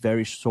just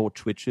very short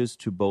twitches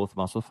to both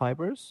muscle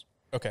fibers.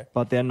 Okay.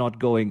 But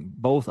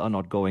both are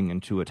not going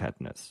into a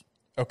tetanus.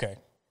 Okay.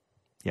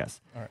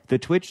 Yes. All right. The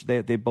twitch,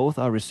 they both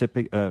are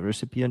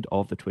recipient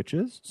of the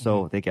twitches,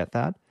 so they get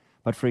that.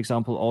 But for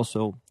example,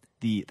 also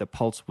the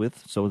pulse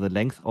width, so the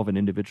length of an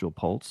individual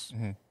pulse.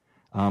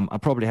 I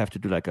probably have to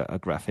do like a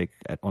graphic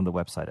on the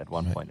website at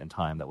one point in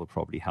time that would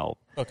probably help.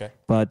 Okay.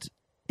 But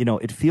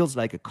it feels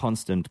like a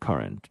constant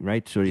current,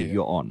 right? So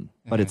you're on,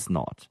 but it's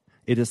not.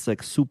 It is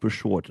like super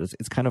short.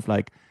 It's kind of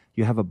like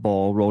you have a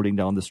ball rolling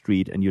down the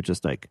street and you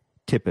just like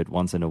tip it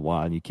once in a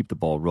while and you keep the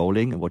ball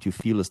rolling, and what you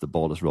feel is the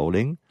ball is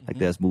rolling, like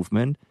there's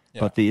movement,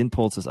 but the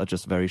impulses are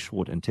just very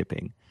short and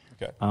tipping.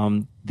 Okay.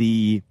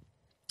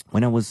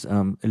 When I was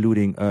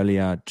alluding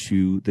earlier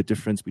to the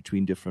difference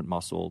between different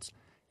muscles,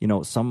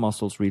 some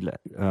muscles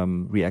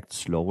react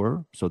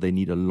slower, so they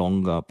need a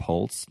longer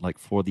pulse, like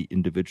for the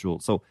individual.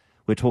 So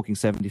we're talking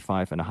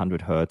 75 and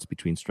 100 hertz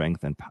between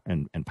strength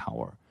and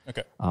power.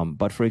 Okay.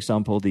 But for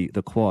example,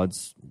 the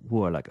quads,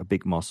 who are like a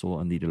big muscle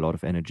and need a lot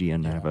of energy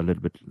and have a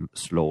little bit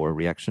slower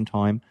reaction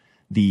time,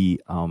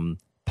 the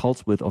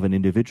pulse width of an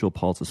individual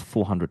pulse is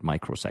 400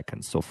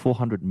 microseconds, so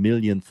 400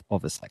 millionth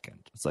of a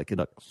second. It's like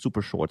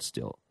super short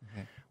still.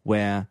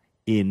 Where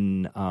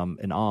in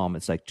an arm,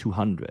 it's like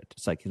 200.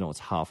 It's like, it's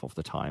half of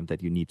the time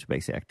that you need to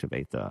basically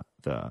activate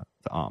the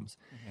arms.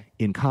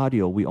 In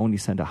cardio, we only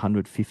send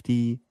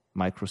 150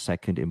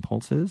 microsecond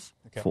impulses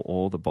for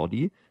all the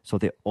body. So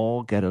they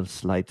all get a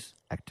slight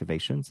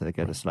activation. So they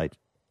get a slight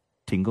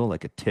tingle,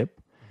 like a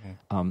tip.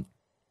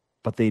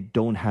 But they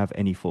don't have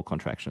any full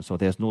contraction. So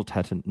there's no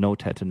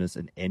tetanus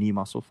in any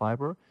muscle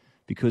fiber,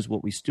 because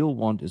what we still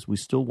want is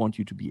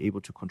you to be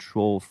able to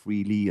control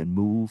freely and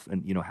move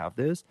and, have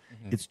this.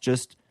 It's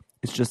just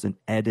an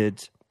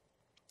added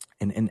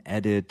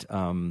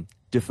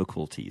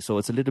difficulty. So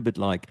it's a little bit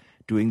like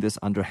doing this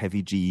under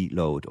heavy G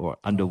load or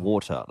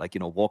underwater. Like,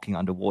 walking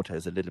underwater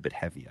is a little bit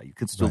heavier. You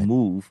can still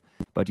move,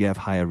 but you have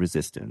higher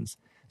resistance.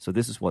 So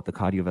this is what the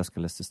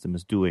cardiovascular system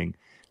is doing,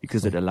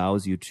 because it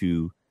allows you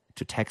to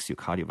tax your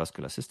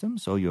cardiovascular system,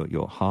 so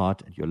your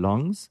heart and your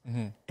lungs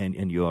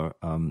and your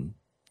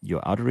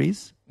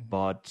arteries,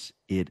 but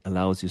it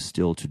allows you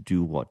still to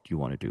do what you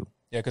want to do.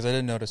 Yeah, because I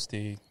did notice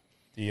the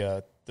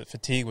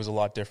fatigue was a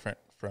lot different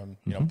from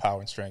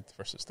power and strength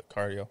versus the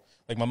cardio.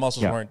 Like my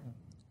muscles weren't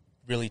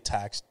really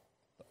taxed.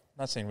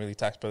 Not saying really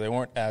taxed, but they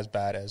weren't as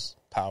bad as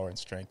power and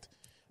strength.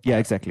 Yeah,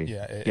 exactly.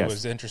 Yeah, it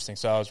was interesting.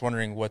 So I was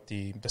wondering what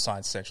the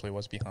science essentially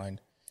was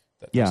behind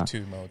those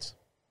two modes.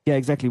 Yeah,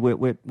 exactly.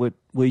 We're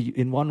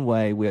in one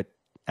way we're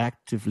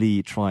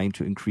actively trying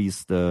to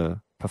increase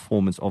the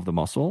performance of the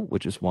muscle,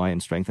 which is why in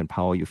strength and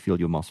power you feel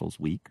your muscles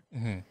weak.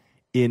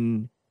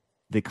 In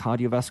the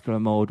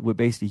cardiovascular mode, we're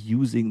basically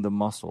using the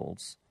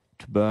muscles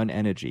to burn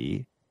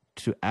energy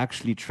to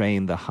actually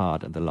train the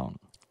heart and the lung.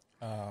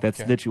 That's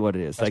literally what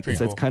it is. That's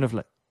It's kind of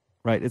like,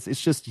 right?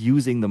 It's just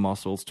using the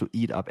muscles to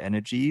eat up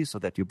energy so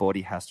that your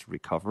body has to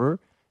recover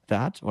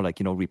that, or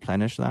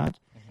replenish that.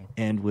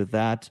 And with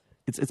that,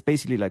 it's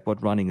basically like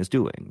what running is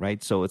doing,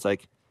 right? So it's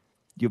like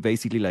you're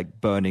basically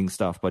like burning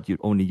stuff, but you're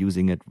only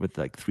using it with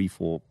like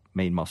 3-4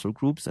 main muscle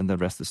groups, and the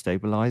rest is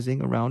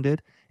stabilizing around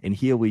it. And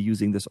here we're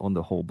using this on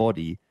the whole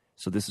body.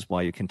 So this is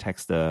why you can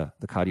tax the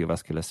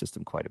cardiovascular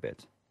system quite a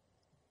bit.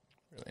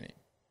 Really neat.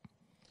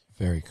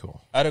 Very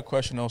cool. I had a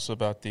question also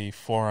about the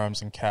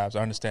forearms and calves.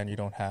 I understand you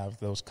don't have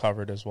those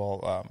covered as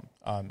well.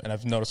 And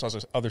I've noticed also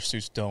other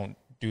suits don't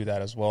do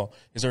that as well.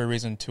 Is there a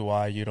reason to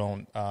why you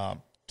don't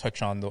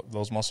touch on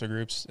those muscle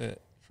groups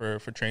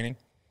for training?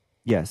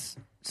 Yes.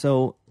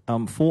 So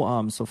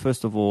forearms. So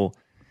first of all,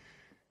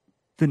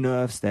 the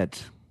nerves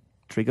that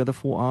trigger the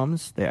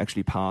forearms, they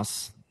actually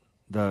pass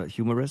the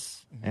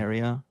humerus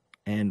area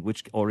and which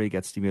already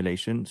gets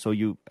stimulation. So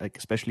you, like,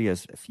 especially as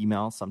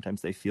females,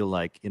 sometimes they feel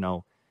like,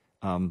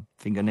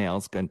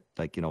 fingernails get,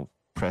 like,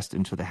 pressed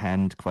into the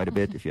hand quite a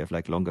bit if you have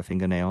like longer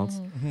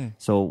fingernails.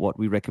 So what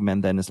we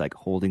recommend then is like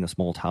holding a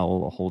small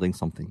towel or holding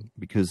something,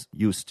 because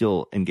you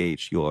still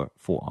engage your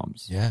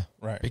forearms. Yeah,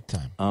 Right. big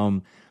time.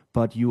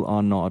 But you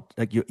are not,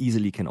 like, you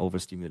easily can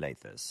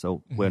overstimulate this.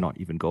 So we're not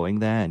even going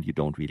there, and you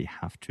don't really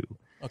have to.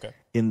 Okay.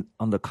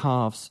 On the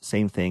calves,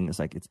 same thing. It's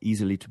like it's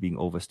easily to being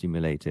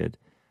overstimulated.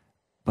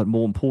 But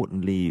more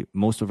importantly,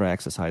 most of our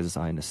exercises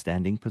are in a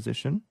standing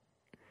position.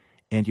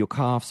 And your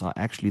calves are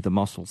actually the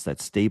muscles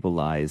that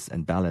stabilize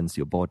and balance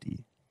your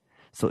body.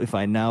 So if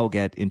I now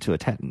get into a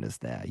tetanus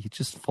there, you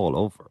just fall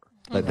over.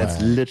 Like,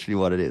 that's literally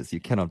what it is. You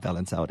cannot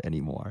balance out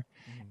anymore.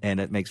 And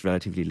it makes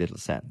relatively little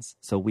sense.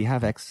 So we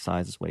have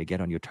exercises where you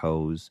get on your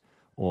toes,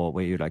 or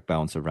where you like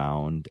bounce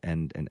around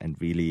and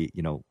really,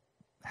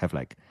 have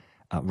like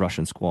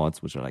Russian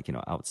squats, which are like,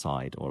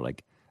 outside, or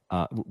like,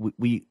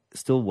 we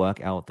still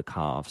work out the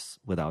calves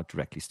without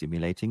directly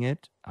stimulating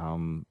it,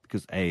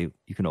 because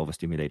you can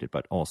overstimulate it,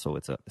 but also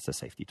it's a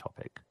safety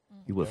topic.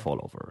 You will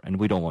fall over, and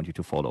we don't want you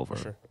to fall over.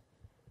 Sure.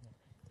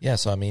 Yeah,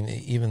 so I mean,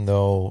 even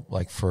though,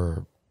 like,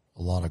 for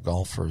a lot of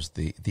golfers,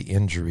 the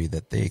injury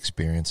that they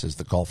experience is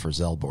the golfer's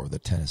elbow or the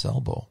tennis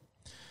elbow.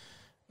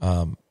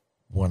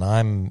 When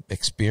I'm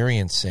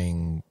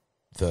experiencing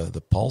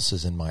the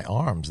pulses in my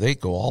arms, they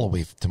go all the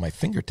way to my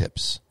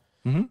fingertips.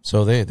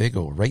 So they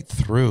go right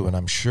through, and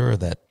I'm sure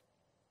that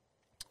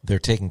they're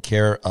taking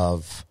care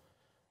of,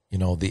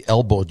 the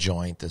elbow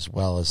joint as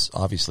well as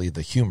obviously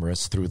the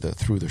humerus through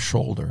the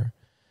shoulder,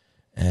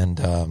 and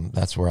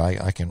that's where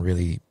I can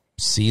really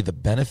see the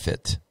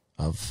benefit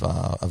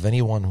of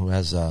anyone who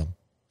has a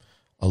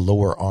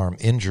lower arm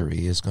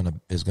injury is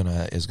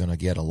gonna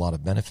get a lot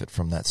of benefit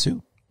from that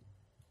suit.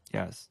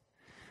 Yes,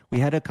 we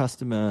had a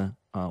customer.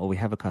 We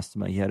have a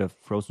customer, he had a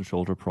frozen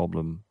shoulder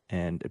problem,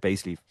 and it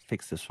basically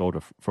fixed his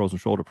frozen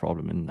shoulder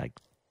problem in like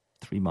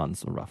 3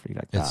 months, or roughly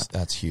like that.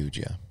 That's huge,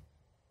 yeah.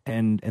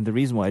 And the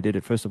reason why I did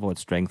it, first of all, it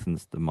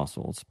strengthens the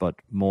muscles,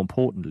 but more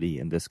importantly,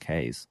 in this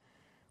case,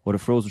 what a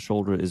frozen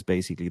shoulder is,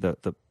 basically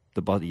the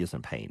body is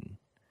in pain.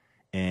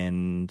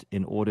 And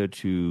in order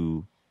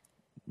to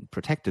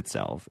protect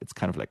itself, it's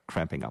kind of like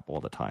cramping up all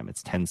the time.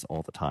 It's tense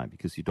all the time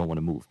because you don't want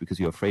to move,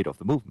 because you're afraid of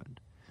the movement.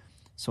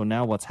 So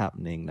now what's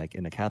happening, like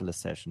in a Katalyst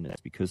session,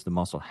 is because the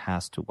muscle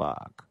has to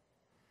work,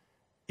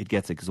 it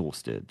gets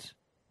exhausted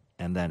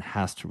and then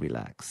has to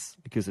relax,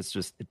 because it's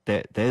just,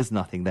 there's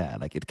nothing there.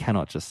 Like, it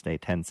cannot just stay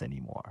tense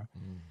anymore.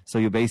 So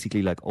you're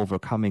basically like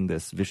overcoming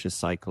this vicious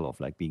cycle of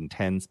like being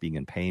tense, being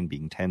in pain,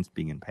 being tense,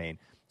 being in pain.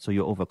 So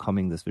you're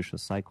overcoming this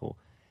vicious cycle.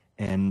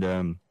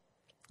 And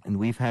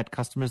we've had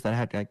customers that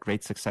had like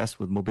great success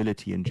with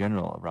mobility in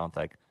general around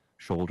like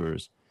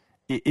shoulders.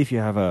 If you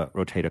have a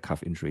rotator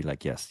cuff injury,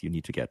 like, yes, you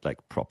need to get like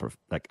proper,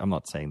 like, I'm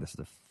not saying this is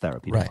a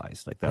therapy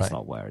device, like that's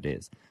not where it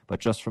is, but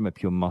just from a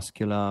pure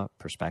muscular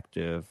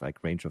perspective, like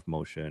range of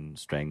motion,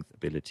 strength,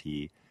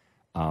 ability,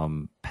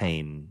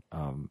 pain,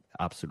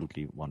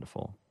 absolutely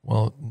wonderful.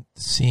 Well,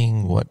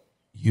 seeing what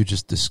you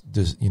just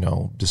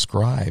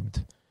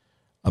described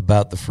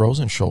about the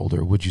frozen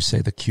shoulder, would you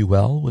say the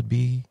QL would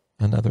be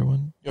another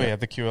one? Oh yeah,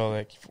 the QL,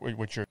 like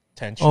with your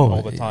tension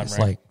all the time, it's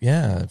right?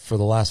 Like, for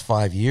the last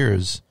 5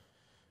 years,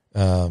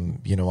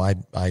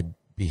 I'd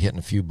be hitting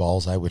a few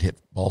balls. I would hit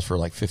balls for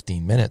like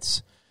 15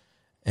 minutes.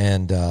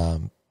 And,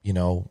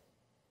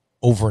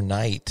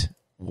 overnight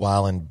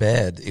while in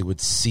bed, it would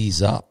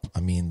seize up.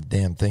 I mean, the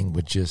damn thing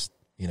would just,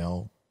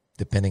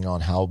 depending on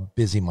how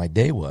busy my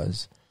day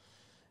was.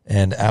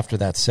 And after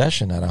that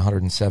session at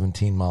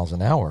 117 miles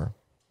an hour,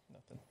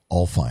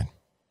 all fine.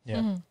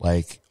 Yeah.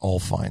 Like, all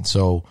fine.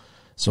 So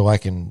I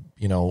can,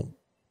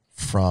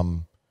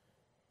 from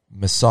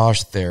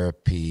massage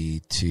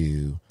therapy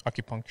to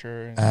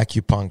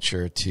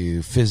acupuncture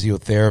to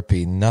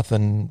physiotherapy,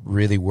 nothing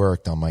really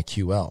worked on my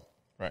QL.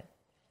 Right.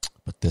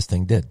 But this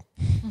thing did.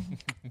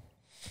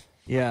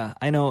 Yeah,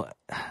 I know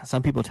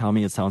some people tell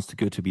me it sounds too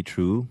good to be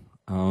true.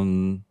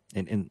 In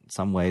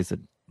some ways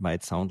it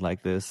might sound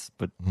like this,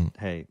 but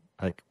hey,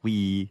 like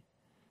we're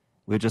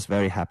just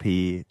very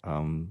happy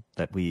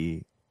that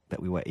we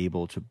were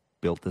able to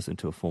build this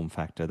into a form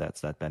factor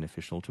that's that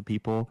beneficial to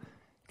people.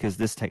 Because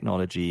this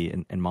technology,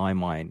 in my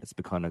mind, it's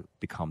become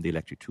the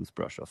electric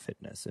toothbrush of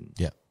fitness in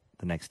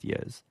the next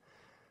years.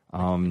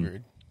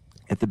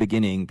 At the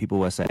beginning, people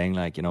were saying,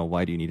 like,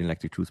 why do you need an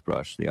electric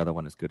toothbrush? The other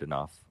one is good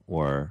enough,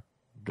 or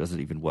does it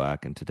even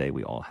work? And today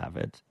we all have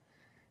it.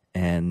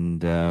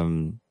 And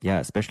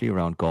especially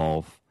around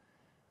golf,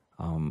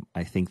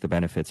 I think the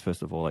benefits,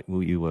 first of all, like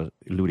you were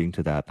alluding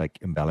to that, like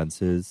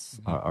imbalances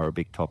are a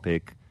big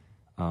topic.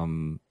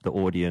 The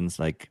audience,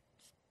 like,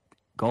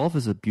 golf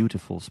is a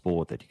beautiful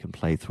sport that you can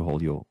play through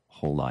your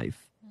whole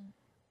life.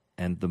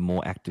 And the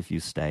more active you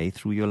stay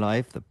through your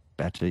life, the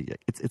better.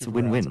 It's a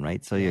win-win,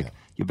 right? So you're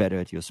better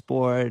at your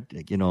sport,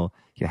 you're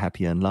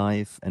happier in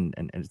life, and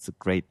it's a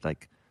great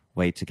like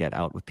way to get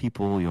out with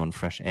people. You're on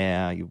fresh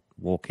air, you're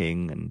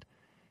walking, and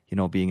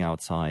being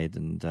outside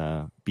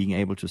and being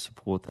able to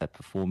support that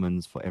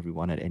performance for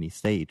everyone at any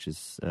stage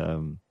is,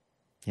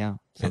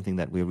 something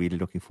that we're really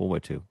looking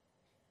forward to.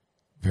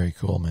 Very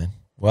cool, man.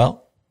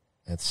 Well,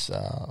 it's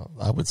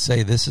I would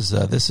say this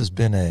has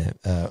been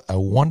a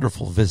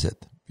wonderful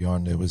visit,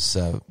 Bjoern. It was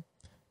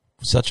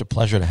such a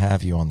pleasure to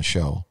have you on the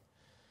show,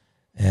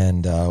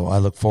 and I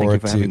look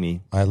forward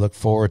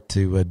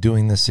to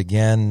doing this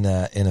again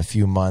in a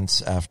few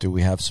months after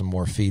we have some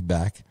more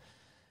feedback.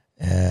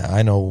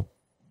 I know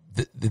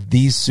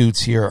these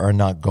suits here are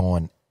not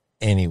going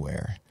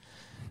anywhere,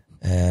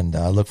 and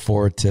I look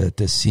forward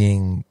to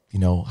seeing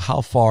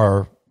how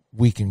far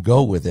we can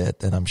go with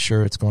it, and I'm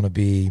sure it's going to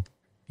be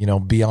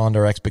beyond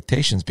our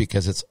expectations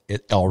because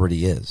it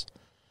already is.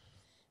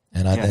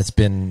 And it's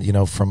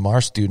been from our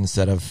students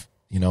that have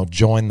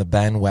joined the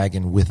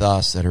bandwagon with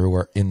us, that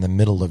are in the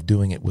middle of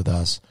doing it with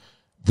us.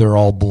 They're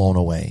all blown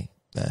away,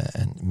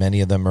 and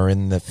many of them are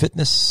in the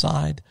fitness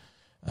side.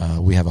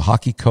 We have a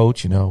hockey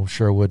coach.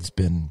 Sherwood's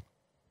been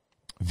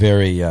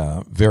very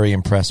very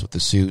impressed with the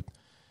suit,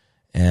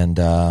 and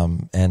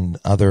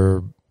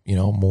other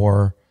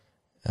more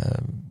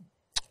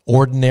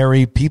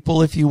ordinary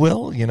people, if you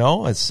will.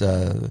 It's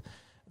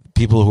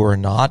people who are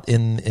not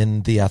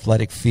in the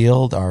athletic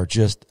field are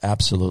just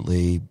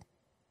absolutely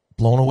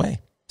blown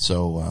away.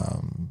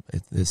 So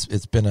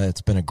it's been a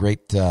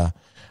great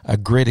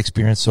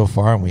experience so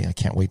far, and I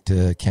can't wait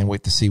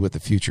to see what the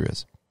future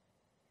is.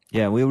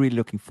 Yeah, we're really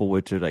looking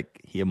forward to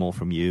hear more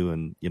from you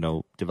and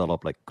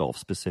develop golf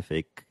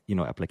specific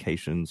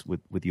applications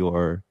with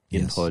your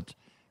input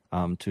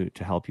to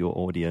help your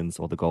audience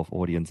or the golf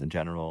audience in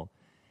general.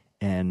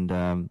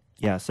 And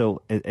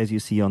so as you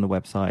see on the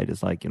website,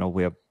 it's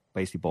we're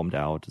basically bombed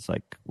out. It's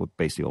we're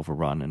basically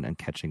overrun and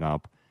catching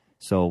up.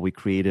 So we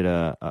created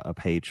a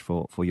page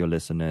for your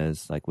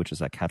listeners, which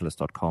is at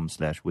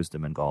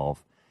katalyst.com/wisdom and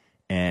golf.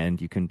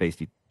 And you can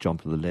basically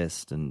jump to the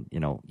list and,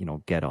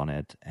 get on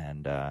it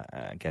and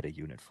get a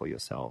unit for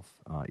yourself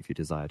if you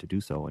desire to do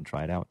so and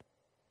try it out.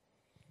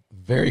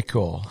 Very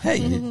cool. Hey,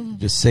 you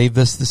just saved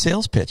us the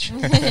sales pitch.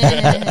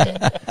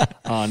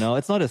 Oh, no,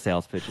 it's not a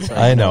sales pitch.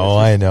 I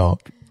know.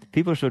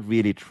 People should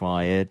really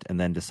try it and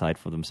then decide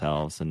for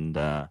themselves. And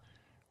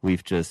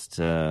we've just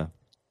seen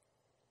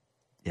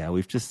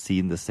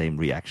the same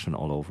reaction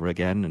all over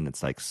again. And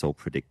it's so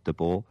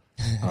predictable.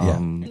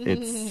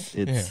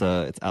 It's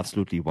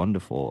absolutely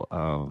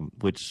wonderful,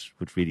 which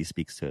really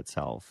speaks to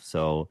itself.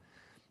 So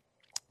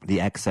the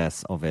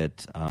access of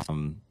it,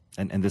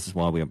 and this is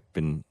why we've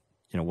been,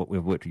 what we're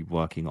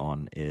working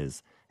on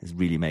is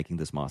really making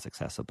this mass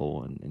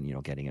accessible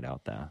and getting it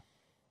out there.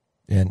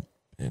 And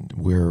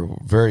we're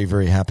very,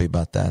 very happy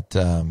about that.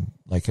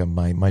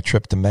 My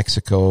trip to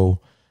Mexico,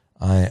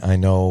 I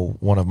know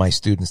one of my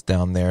students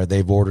down there,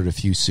 they've ordered a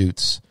few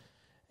suits.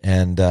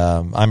 And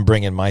I'm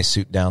bringing my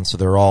suit down, so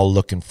they're all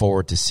looking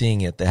forward to seeing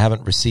it. They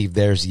haven't received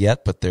theirs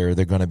yet, but they're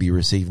going to be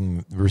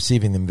receiving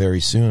them very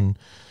soon.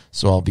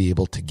 So I'll be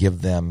able to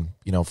give them,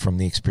 from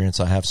the experience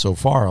I have so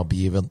far, I'll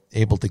be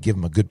able to give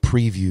them a good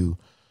preview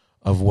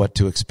of what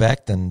to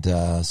expect, and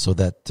so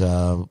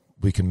that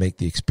we can make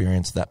the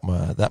experience that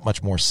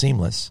much more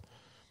seamless.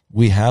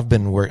 I've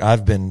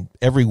been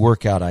every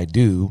workout I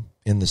do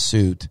in the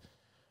suit,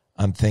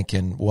 I'm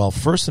thinking, well,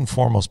 first and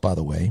foremost, by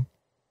the way,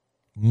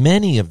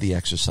 many of the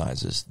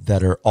exercises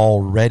that are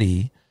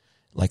already,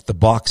 like the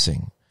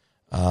boxing,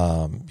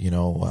 some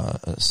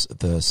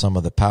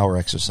of the power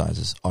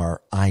exercises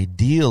are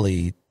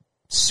ideally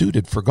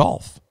suited for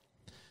golf.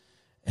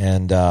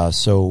 And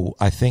so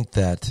I think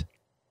that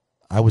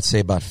I would say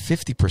about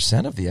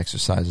 50% of the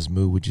exercises,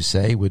 Moo, would you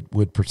say,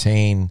 would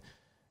pertain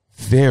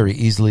very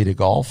easily to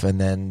golf, and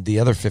then the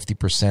other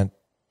 50%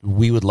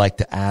 we would like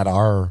to add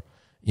our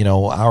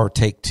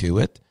take to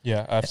it.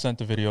 Yeah, I've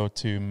sent a video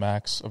to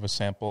Max of a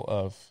sample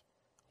of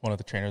one of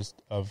the trainers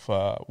of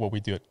what we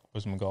do at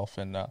Wisdom Golf,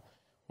 and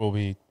we'll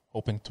be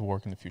hoping to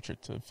work in the future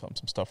to film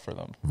some stuff for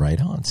them. Right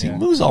on. See,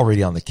 Moo's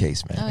already on the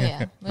case, man. Oh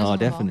yeah, no,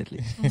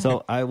 definitely.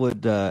 So I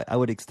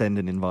would extend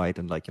an invite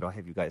and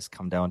have you guys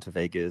come down to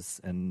Vegas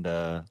and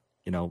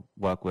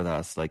work with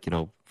us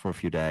for a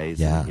few days.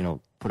 Yeah. And,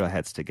 put our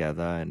heads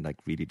together and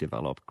really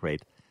develop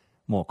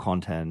more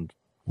content.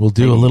 We'll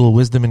do a little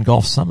Wisdom and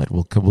Golf Summit.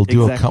 We'll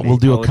do a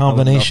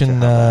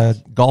combination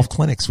golf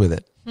clinics with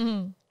it.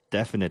 Mm-hmm.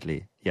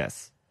 Definitely,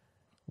 yes.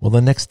 Well,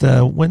 the next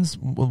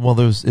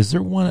is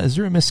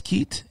there a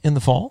Mesquite in the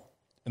fall?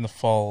 In the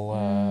fall,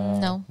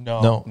 no.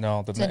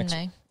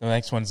 The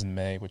next one's in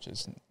May, which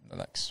is the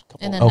next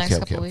couple. Next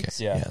couple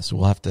weeks. Yeah. So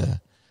we'll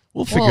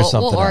figure something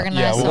out. We'll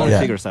organize. We'll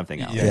figure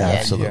something out. Yeah,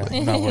 absolutely.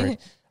 Yeah, not worried.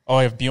 Oh,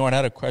 Bjoern, I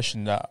had a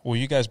question. Will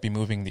you guys be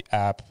moving the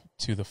app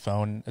to the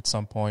phone at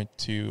some point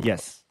to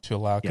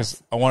allow?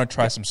 Because I want to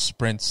try some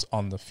sprints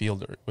on the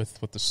field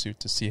with the suit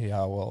to see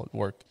how well it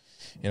works.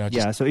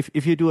 So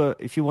if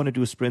you want to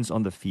do sprints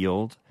on the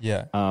field,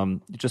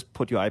 you just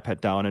put your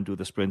iPad down and do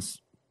the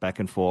sprints back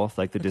and forth.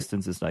 The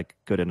distance is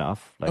good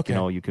enough. You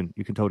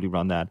can totally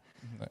run that.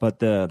 But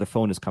the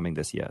phone is coming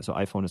this year. So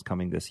iPhone is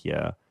coming this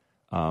year.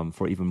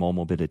 for even more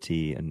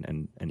mobility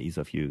and ease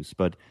of use.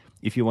 But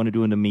if you want to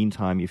do in the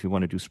meantime, if you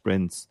want to do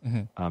sprints,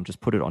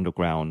 just put it on the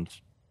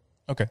ground.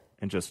 Okay.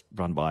 And just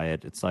run by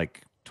it. It's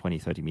like 20,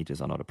 30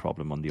 meters are not a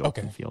problem on the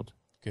open field.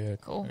 Good.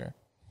 Cool.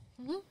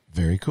 Yeah.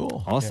 Very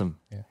cool. Awesome.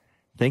 Yeah.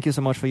 Thank you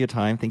so much for your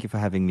time. Thank you for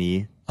having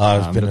me.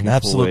 It's been an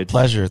absolute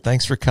pleasure.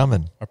 Thanks for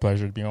coming. Our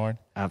pleasure, Bjoern.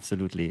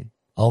 Absolutely.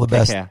 All the Take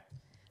best. care.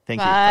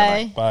 Thank you.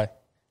 Bye. Bye.